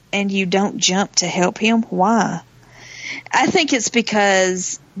fell, and you don't jump to help him. Why? I think it's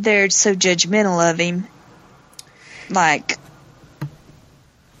because they're so judgmental of him. Like,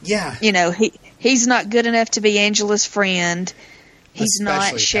 yeah, you know, he's not good enough to be Angela's friend. He's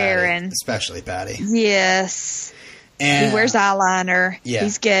not Sharon. Especially Patty. Yes. And he wears eyeliner. Yeah.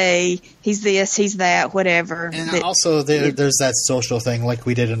 He's gay. He's this, he's that, whatever. And also there's that social thing like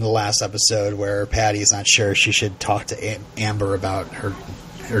we did in the last episode where Patty's not sure she should talk to Amber about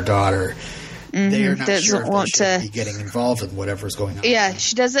her daughter. They are not sure if they should be getting involved in whatever's going on. Yeah,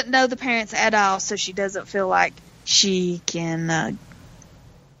 she doesn't know the parents at all, so she doesn't feel like she can,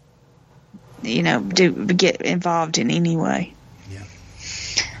 get involved in any way. Yeah.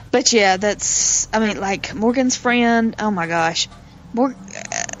 But yeah, that's, I mean, like Morgan's friend. Oh my gosh,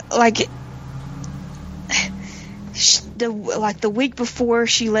 the week before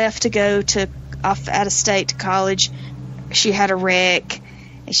she left to go off out of state to college, she had a wreck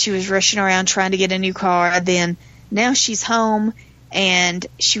and she was rushing around trying to get a new car. Then now she's home. And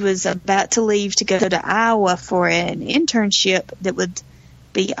she was about to leave to go to Iowa for an internship that would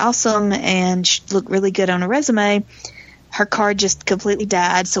be awesome and look really good on a resume. Her car just completely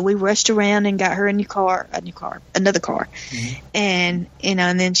died, so we rushed around and got her another car. Mm-hmm. And,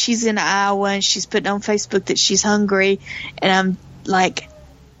 and then she's in Iowa and she's putting on Facebook that she's hungry. And I'm like,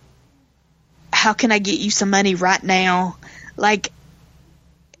 how can I get you some money right now? Like,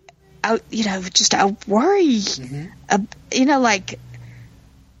 I worry,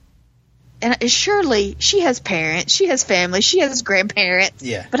 and surely she has parents, she has family, she has grandparents.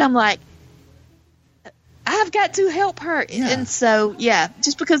 Yeah. But I'm like, I've got to help her. Yeah. And so, yeah,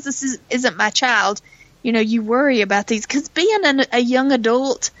 just because this isn't my child, you worry about these. Because being a young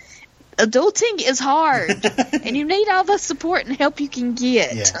adulting is hard. And you need all the support and help you can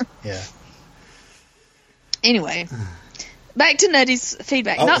get. Yeah. Anyway. Back to Nutty's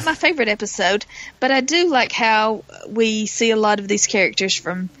feedback. Oh. Not my favorite episode, but I do like how we see a lot of these characters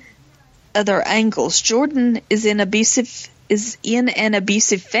from other angles. Jordan is in an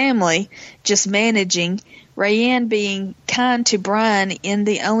abusive family, just managing. Rayanne being kind to Brian in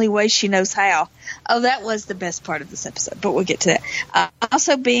the only way she knows how. Oh, that was the best part of this episode, but we'll get to that.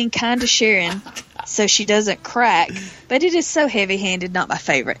 Also being kind to Sharon, so she doesn't crack. But it is so heavy-handed, not my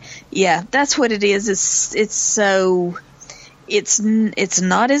favorite. Yeah, that's what it is. It's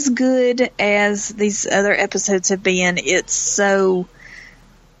not as good as these other episodes have been. It's so...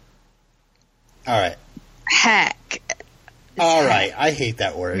 All right. Hack. All right. I hate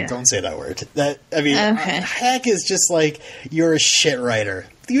that word. Yeah. Don't say that word. Hack is just like, you're a shit writer.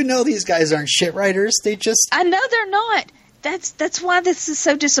 You know these guys aren't shit writers. They just... I know they're not. That's why this is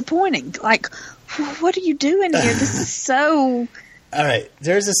so disappointing. Like, what are you doing here? This is so... All right.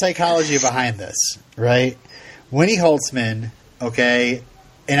 There's a psychology behind this, right? Winnie Holtzman... Okay,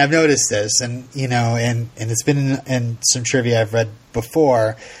 and I've noticed this, and you know, and it's been in some trivia I've read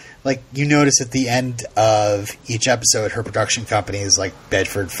before. Like, you notice at the end of each episode, her production company is like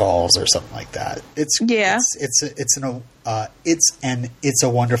Bedford Falls or something like that. It's a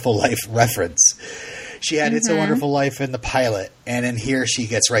Wonderful Life reference. She had It's a Wonderful Life in the pilot, and in here she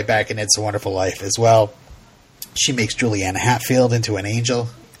gets right back in It's a Wonderful Life as well. She makes Juliana Hatfield into an angel.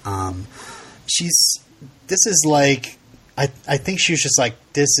 This is like. I think she was just like,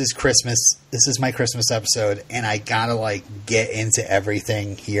 this is Christmas. This is my Christmas episode, and I gotta like get into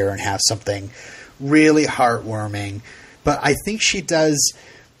everything here and have something really heartwarming. But I think she does.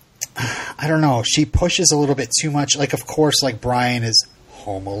 I don't know. She pushes a little bit too much. Like, of course, like Brian is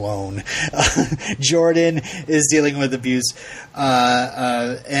home alone. Jordan is dealing with abuse.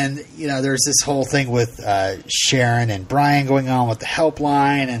 And, you know, there's this whole thing with Sharon and Brian going on with the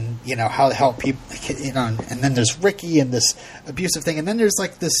helpline and, you know, how to help people, you know, and then there's Ricky and this abusive thing. And then there's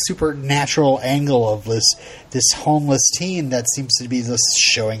like this supernatural angle of this homeless teen that seems to be just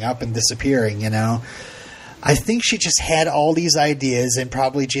showing up and disappearing, you know. I think she just had all these ideas, and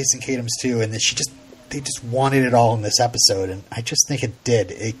probably Jason Katims too, and they just wanted it all in this episode, and I just think it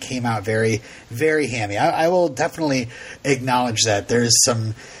did. It came out very, very hammy. I will definitely acknowledge that there's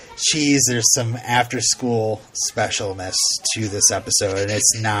some cheese, there's some after-school specialness to this episode, and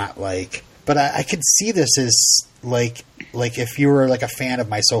it's not like... But I could see this as, like if you were like a fan of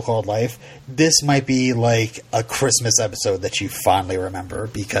My So-Called Life, this might be like a Christmas episode that you fondly remember,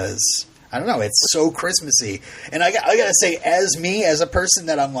 because... I don't know, it's so Christmassy. And I gotta say, as a person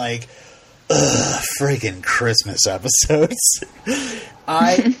that I'm like... Ugh, friggin' Christmas episodes.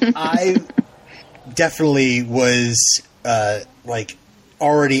 I definitely was like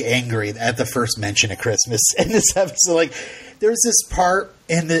already angry at the first mention of Christmas in this episode. Like, there's this part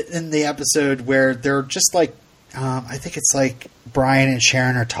in the episode where they're just like, I think it's like Brian and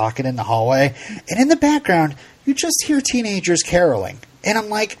Sharon are talking in the hallway, and in the background you just hear teenagers caroling. And I'm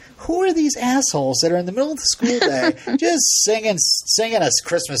like, who are these assholes that are in the middle of the school day just singing a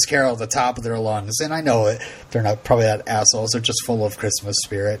Christmas carol at the top of their lungs? And I know they're probably not assholes. They're just full of Christmas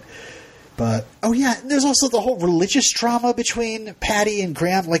spirit. But, oh yeah, there's also the whole religious drama between Patty and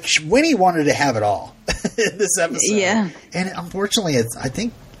Graham. Like, Winnie wanted to have it all in this episode. Yeah. And unfortunately, I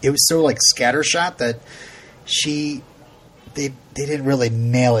think it was so, like, scattershot that they didn't really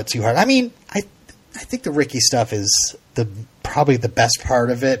nail it too hard. I mean, I think the Ricky stuff is probably the best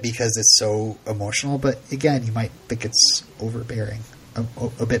part of it because it's so emotional. But again, you might think it's overbearing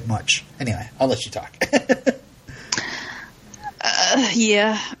a bit much. Anyway, I'll let you talk.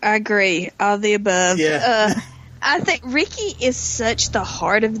 Yeah, I agree. All the above. Yeah. I think Ricky is such the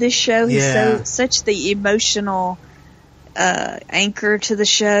heart of this show. He's such the emotional anchor to the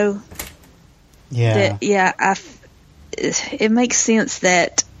show. Yeah. That, it makes sense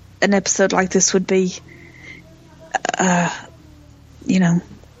that an episode like this would be, that he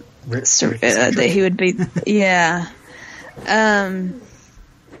would be, yeah.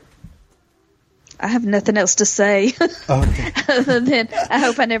 I have nothing else to say other than I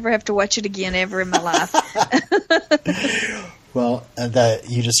hope I never have to watch it again ever in my life. Well,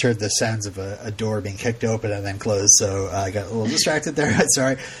 you just heard the sounds of a door being kicked open and then closed, so I got a little distracted there.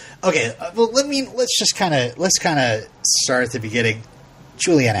 Sorry. Okay, well, let's kind of start at the beginning.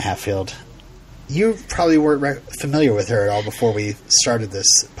 Juliana Hatfield. You probably weren't familiar with her at all before we started this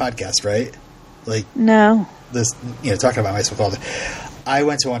podcast, right? Like, no. This, talking about My So-Called Life. I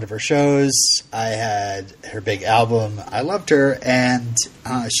went to one of her shows. I had her big album. I loved her, and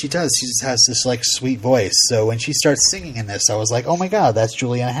she just has this like sweet voice. So when she starts singing in this, I was like, oh my god, that's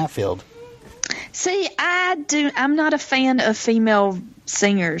Juliana Hatfield. See, I'm not a fan of female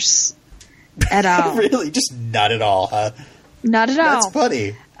singers at all. Really? Just not at all, huh? Not at all. That's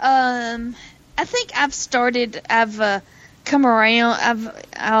funny. I think I've come around.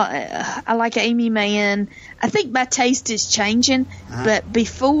 I like Amy Mann. I think my taste is changing, but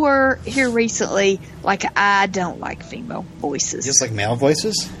before here recently, like, I don't like female voices. Just like male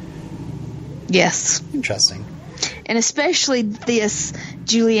voices? Yes. Interesting. And especially this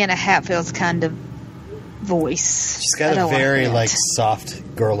Juliana Hatfield's kind of voice. She's got a very like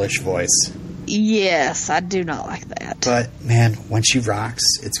soft, girlish voice. Yes, I do not like that. But man, when she rocks,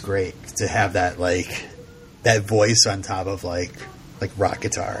 it's great to have that like that voice on top of like rock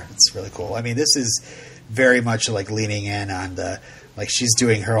guitar. It's really cool. I mean, this is very much like leaning in on the like she's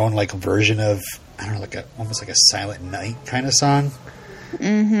doing her own like version of, I don't know, like almost like a Silent Night kind of song.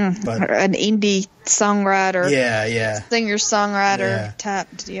 Mm-hmm. But an indie songwriter, singer-songwriter type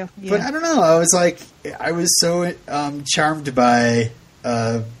deal. Yeah. But I don't know. I was so charmed by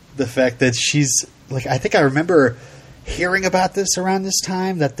the fact that she's like. I think I remember hearing about this around this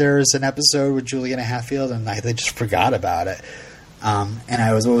time, that there's an episode with Juliana Hatfield, and they just forgot about it. And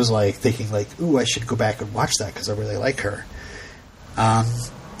I was always like thinking, like, "Ooh, I should go back and watch that because I really like her."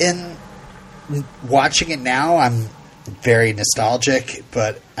 In watching it now, I'm very nostalgic,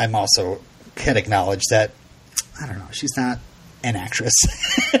 but I'm also can acknowledge that I don't know, she's not an actress.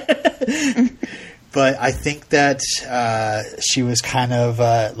 But I think that she was kind of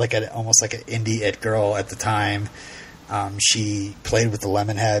like almost like an indie it girl at the time. She played with the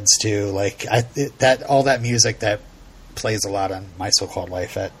Lemonheads too. Like all that music that plays a lot on My So-Called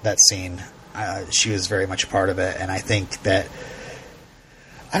Life. That scene, she was very much a part of it. And I think that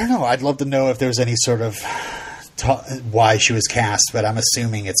I don't know. I'd love to know if there was any sort of why she was cast, but I'm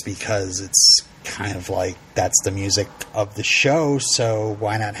assuming it's because it's kind of like that's the music of the show, so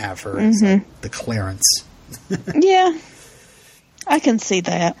why not have her as the Clarence? Yeah, I can see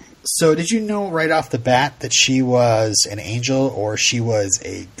that. So did you know right off the bat that she was an angel or she was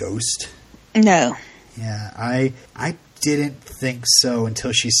a ghost? No. Yeah, I didn't think so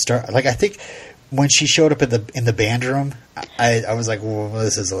until she started. Like, I think when she showed up in the band room, I was like, well,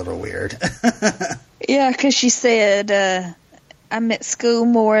 this is a little weird. Yeah, because she said, I'm at school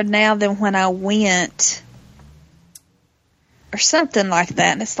more now than when I went, or something like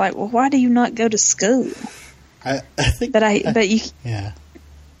that. And it's like, well, why do you not go to school? I think, but you, yeah,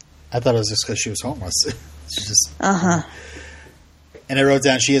 I thought it was just because she was homeless. She just, And I wrote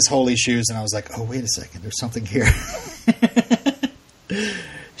down she has holy shoes, and I was like, oh, wait a second, there's something here.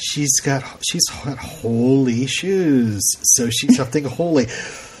 She's got holy shoes, so she's something holy.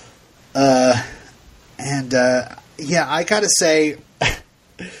 Yeah, I gotta say,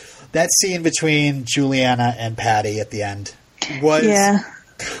 that scene between Juliana and Patty at the end was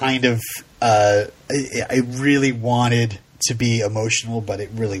kind of, I really wanted to be emotional, but it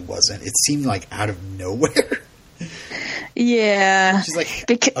really wasn't. It seemed like out of nowhere. Yeah. She's like,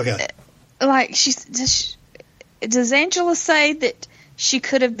 okay. Like, does Angela say that she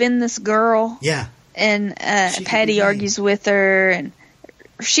could have been this girl? Yeah. And Patty argues with her, and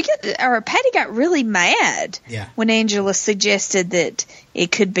Patty got really mad when Angela suggested that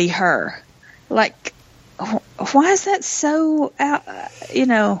it could be her. Like, why is that so out,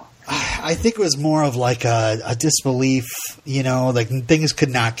 I think it was more of like a disbelief, like things could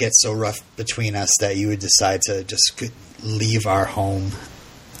not get so rough between us that you would decide to just leave our home.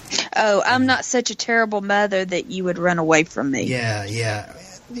 Oh, I'm not such a terrible mother that you would run away from me. Yeah.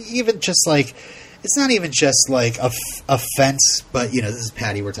 Even just like, it's not even just like a fence, but this is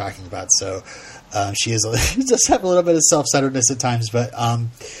Patty we're talking about, so she does have a little bit of self-centeredness at times, but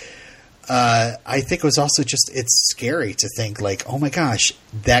I think it was also just, it's scary to think like, oh my gosh,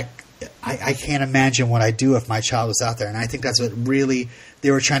 that I can't imagine what I'd do if my child was out there. And I think that's what really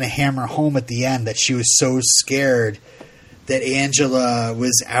they were trying to hammer home at the end, that she was so scared that Angela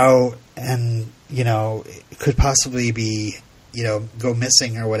was out and could possibly be go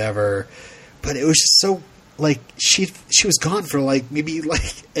missing or whatever. But it was just so, like, she was gone for, like, maybe,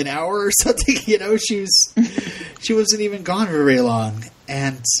 like, an hour or something, she wasn't even gone for very long.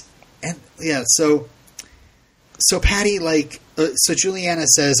 And yeah, so Patty, like, so Juliana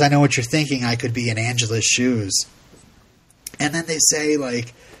says, I know what you're thinking, I could be in Angela's shoes. And then they say,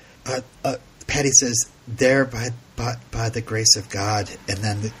 like, Patty says, there by the grace of God. And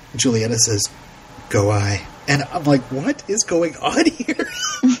then Juliana says, go I. And I'm like, what is going on here?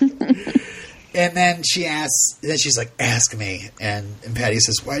 And then she's like, ask me. And Patty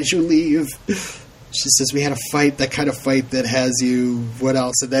says, why did you leave? She says, we had a fight, that kind of fight that has you, what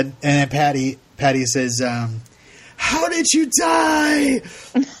else? And then Patty says, how did you die?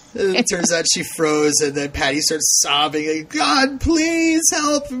 And it turns out she froze, and then Patty starts sobbing, like, God, please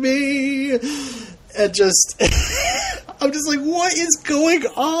help me. And just, I'm just like, what is going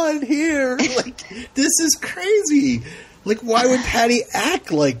on here? Like, this is crazy. Like, why would Patty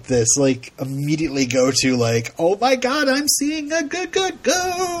act like this? Like, immediately go to, like, oh my God, I'm seeing a good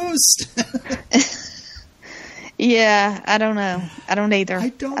ghost. Yeah, I don't know. I don't either. I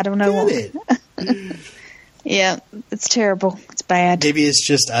don't know. Get it. Yeah, it's terrible. It's bad. Maybe it's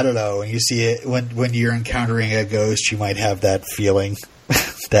just, I don't know, when you see it, when you're encountering a ghost, you might have that feeling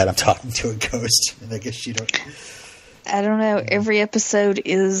that I'm talking to a ghost. And I guess you don't. I don't know. Every episode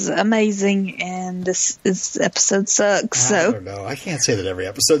is amazing, and this episode sucks. So I don't know. I can't say that every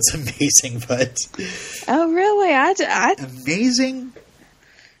episode's amazing, but oh, really? Amazing?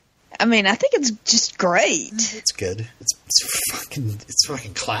 I mean, I think it's just great. It's good. It's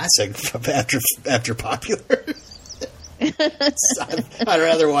fucking classic after Popular. I'd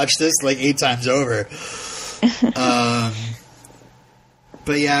rather watch this like 8 times over.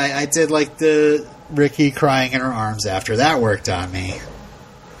 But yeah, I did like the Ricky crying in her arms after. That worked on me.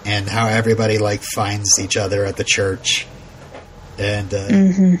 And how everybody like finds each other at the church. And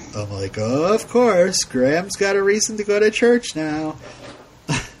I'm like, oh, of course, Graham's got a reason to go to church now.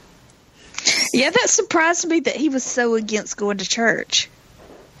 Yeah, that surprised me that he was so against going to church.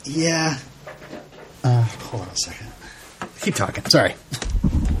 Yeah. Hold on a second. Keep talking. Sorry.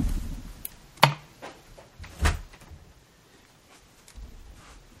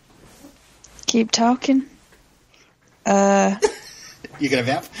 Keep talking. You gonna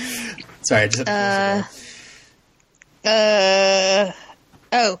vamp? Sorry, I just had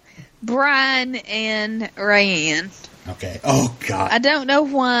to Brian and Rayanne. Okay. Oh, God. I don't know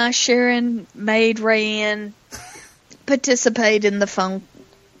why Sharon made Rayanne participate in the phone,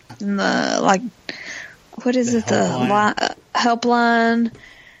 what is it? The helpline.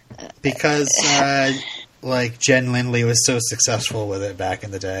 Because, Jen Lindley was so successful with it back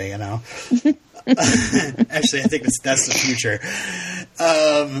in the day, you know? Actually, I think that's the future.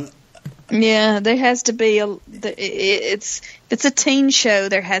 Yeah, there has to be it's a teen show.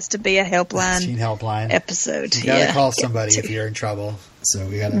 There has to be a helpline. Teen helpline episode. You gotta call somebody if you're in trouble. So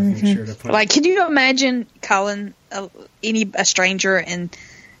we gotta make sure to put. Can you imagine calling a stranger and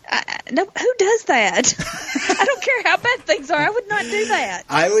no? Who does that? I don't care how bad things are. I would not do that.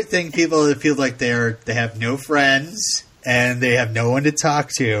 I would think people that feel like they have no friends and they have no one to talk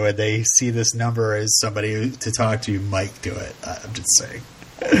to, and they see this number as somebody to talk to, might do it. I'm just saying.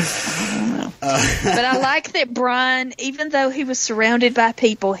 I don't know. But I like that Brian, even though he was surrounded by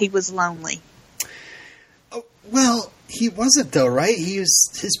people, he was lonely. Oh, well, he wasn't though, right?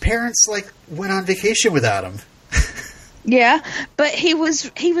 His parents went on vacation without him. Yeah, but he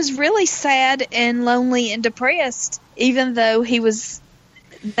was really sad and lonely and depressed, even though he was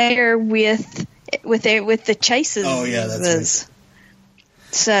there with the Chases. Oh yeah, that's right.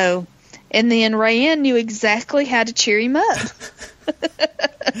 So, and then Rayanne knew exactly how to cheer him up.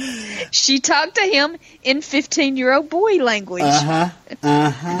 She talked to him in 15-year-old boy language.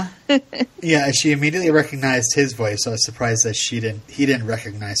 Yeah, she immediately recognized his voice. So I was surprised that he didn't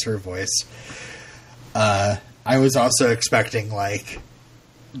recognize her voice. I was also expecting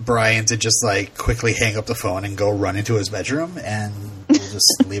Brian to just quickly hang up the phone and go run into his bedroom, and we'll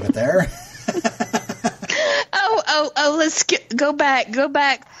just leave it there. Oh! Let's go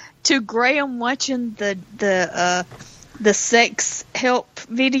back to Graham watching the sex help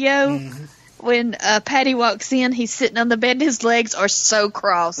video. Mm-hmm. When Patty walks in, he's sitting on the bed and his legs are so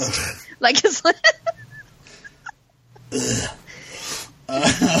crossed. His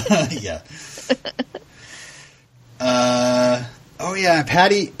yeah. Oh yeah,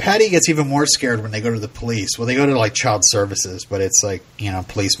 Patty gets even more scared when they go to the police. Well, they go to child services, but it's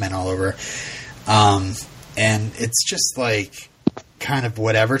policemen all over. And it's just kind of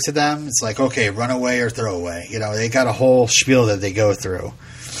whatever to them. It's okay, run away or throw away. They got a whole spiel that they go through.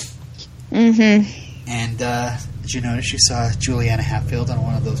 Mm-hmm. And did you notice you saw Juliana Hatfield on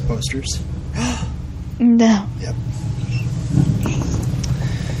one of those posters? No. Yep.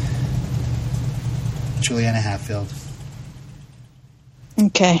 Juliana Hatfield.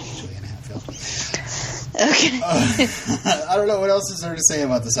 Okay. Juliana Hatfield. Okay. I don't know what else is there to say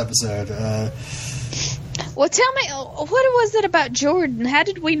about this episode. Well, tell me, what was it about Jordan? How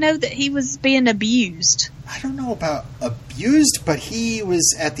did we know that he was being abused? I don't know about abused, but he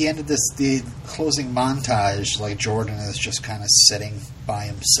was at the end of the closing montage. Jordan is just kind of sitting by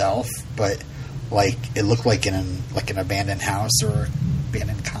himself, but it looked like in an abandoned house or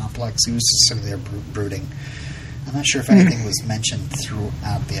abandoned complex. He was just sitting there brooding. I'm not sure if anything was mentioned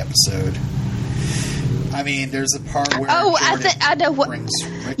throughout the episode. I mean, there's a part where I know what.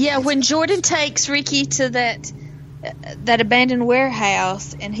 Yeah, when Jordan takes Ricky to that abandoned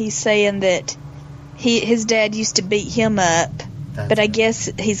warehouse, and he's saying that his dad used to beat him up, but I guess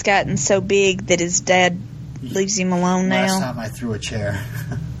he's gotten so big that his dad leaves him alone now. Last time I threw a chair.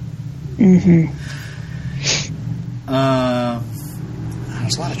 Mm-hmm.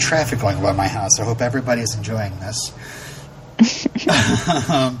 There's a lot of traffic going by my house. I hope everybody's enjoying this.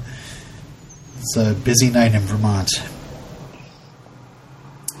 It's a busy night in Vermont.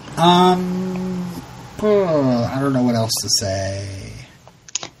 I don't know what else to say.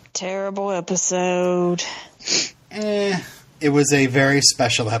 Terrible episode. It was a very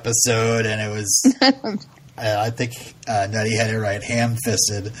special episode, and it was, I think Nutty had it right,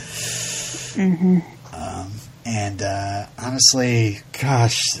 ham-fisted. Mm-hmm. And honestly,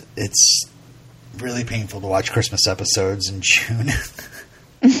 gosh, it's really painful to watch Christmas episodes in June.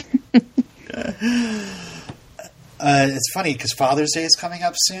 It's funny because Father's Day is coming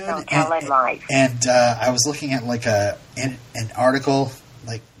up soon, and I was looking at like an article,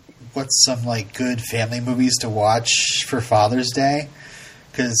 like what's some like good family movies to watch for Father's Day.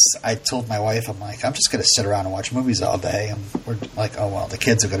 Because I told my wife, I'm like, I'm just going to sit around and watch movies all day, and we're like, oh well, the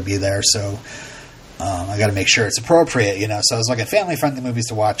kids are going to be there, so I got to make sure it's appropriate, you know. So I was looking at family-friendly movies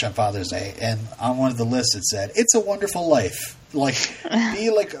to watch on Father's Day, and on one of the lists it said, "It's a Wonderful Life."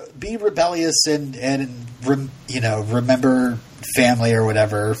 Be rebellious and you know, remember family or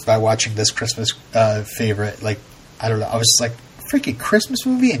whatever by watching this Christmas favorite. Like, I don't know. I was just like, freaking Christmas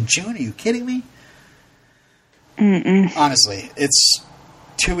movie in June? Are you kidding me? Mm-mm. Honestly, it's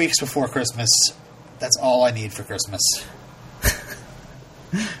 2 weeks before Christmas. That's all I need for Christmas.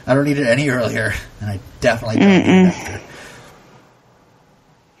 I don't need it any earlier, and I definitely don't need it after.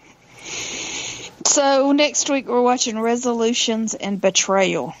 So next week we're watching Resolutions and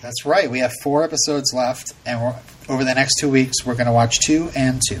Betrayal. That's right. We have 4 episodes left, and over the next 2 weeks we're going to watch 2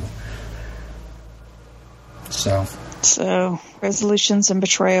 and 2. So Resolutions and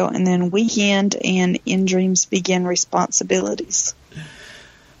Betrayal, and then Weekend and In Dreams Begin Responsibilities.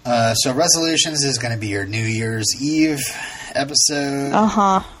 So Resolutions is going to be your New Year's Eve episode.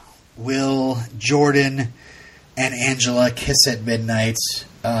 Will, Jordan, and Angela kiss at midnight.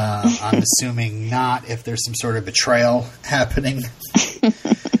 I'm assuming not, if there's some sort of betrayal happening.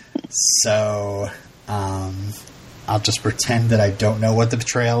 So I'll just pretend that I don't know what the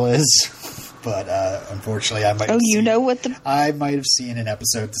betrayal is. But unfortunately, I might. I might have seen an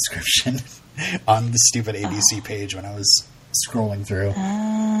episode description on the stupid ABC page when I was scrolling through.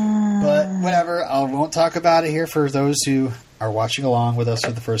 But whatever, I won't talk about it here for those who are watching along with us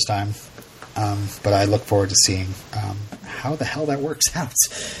for the first time. But I look forward to seeing how the hell that works out,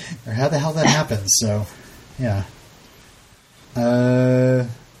 or how the hell that happens. So, yeah.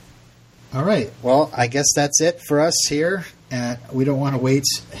 All right. Well, I guess that's it for us here at We Don't Want to Wait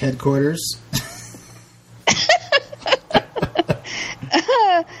headquarters.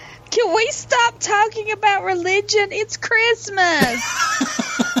 Can we stop talking about religion? It's Christmas.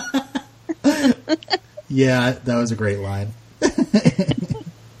 Yeah, that was a great line.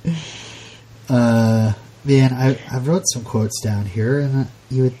 Man, I wrote some quotes down here, and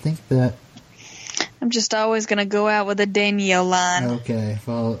you would think that... I'm just always going to go out with a Danielle line. Okay,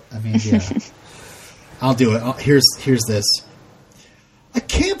 well, I mean, yeah. I'll do it. Here's this. I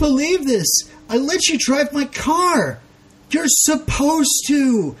can't believe this. I let you drive my car. You're supposed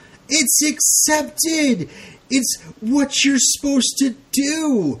to. It's accepted. It's what you're supposed to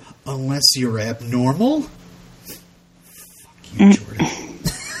do. Unless you're abnormal. Fuck you, Jordan.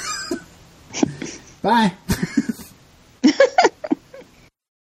 Bye.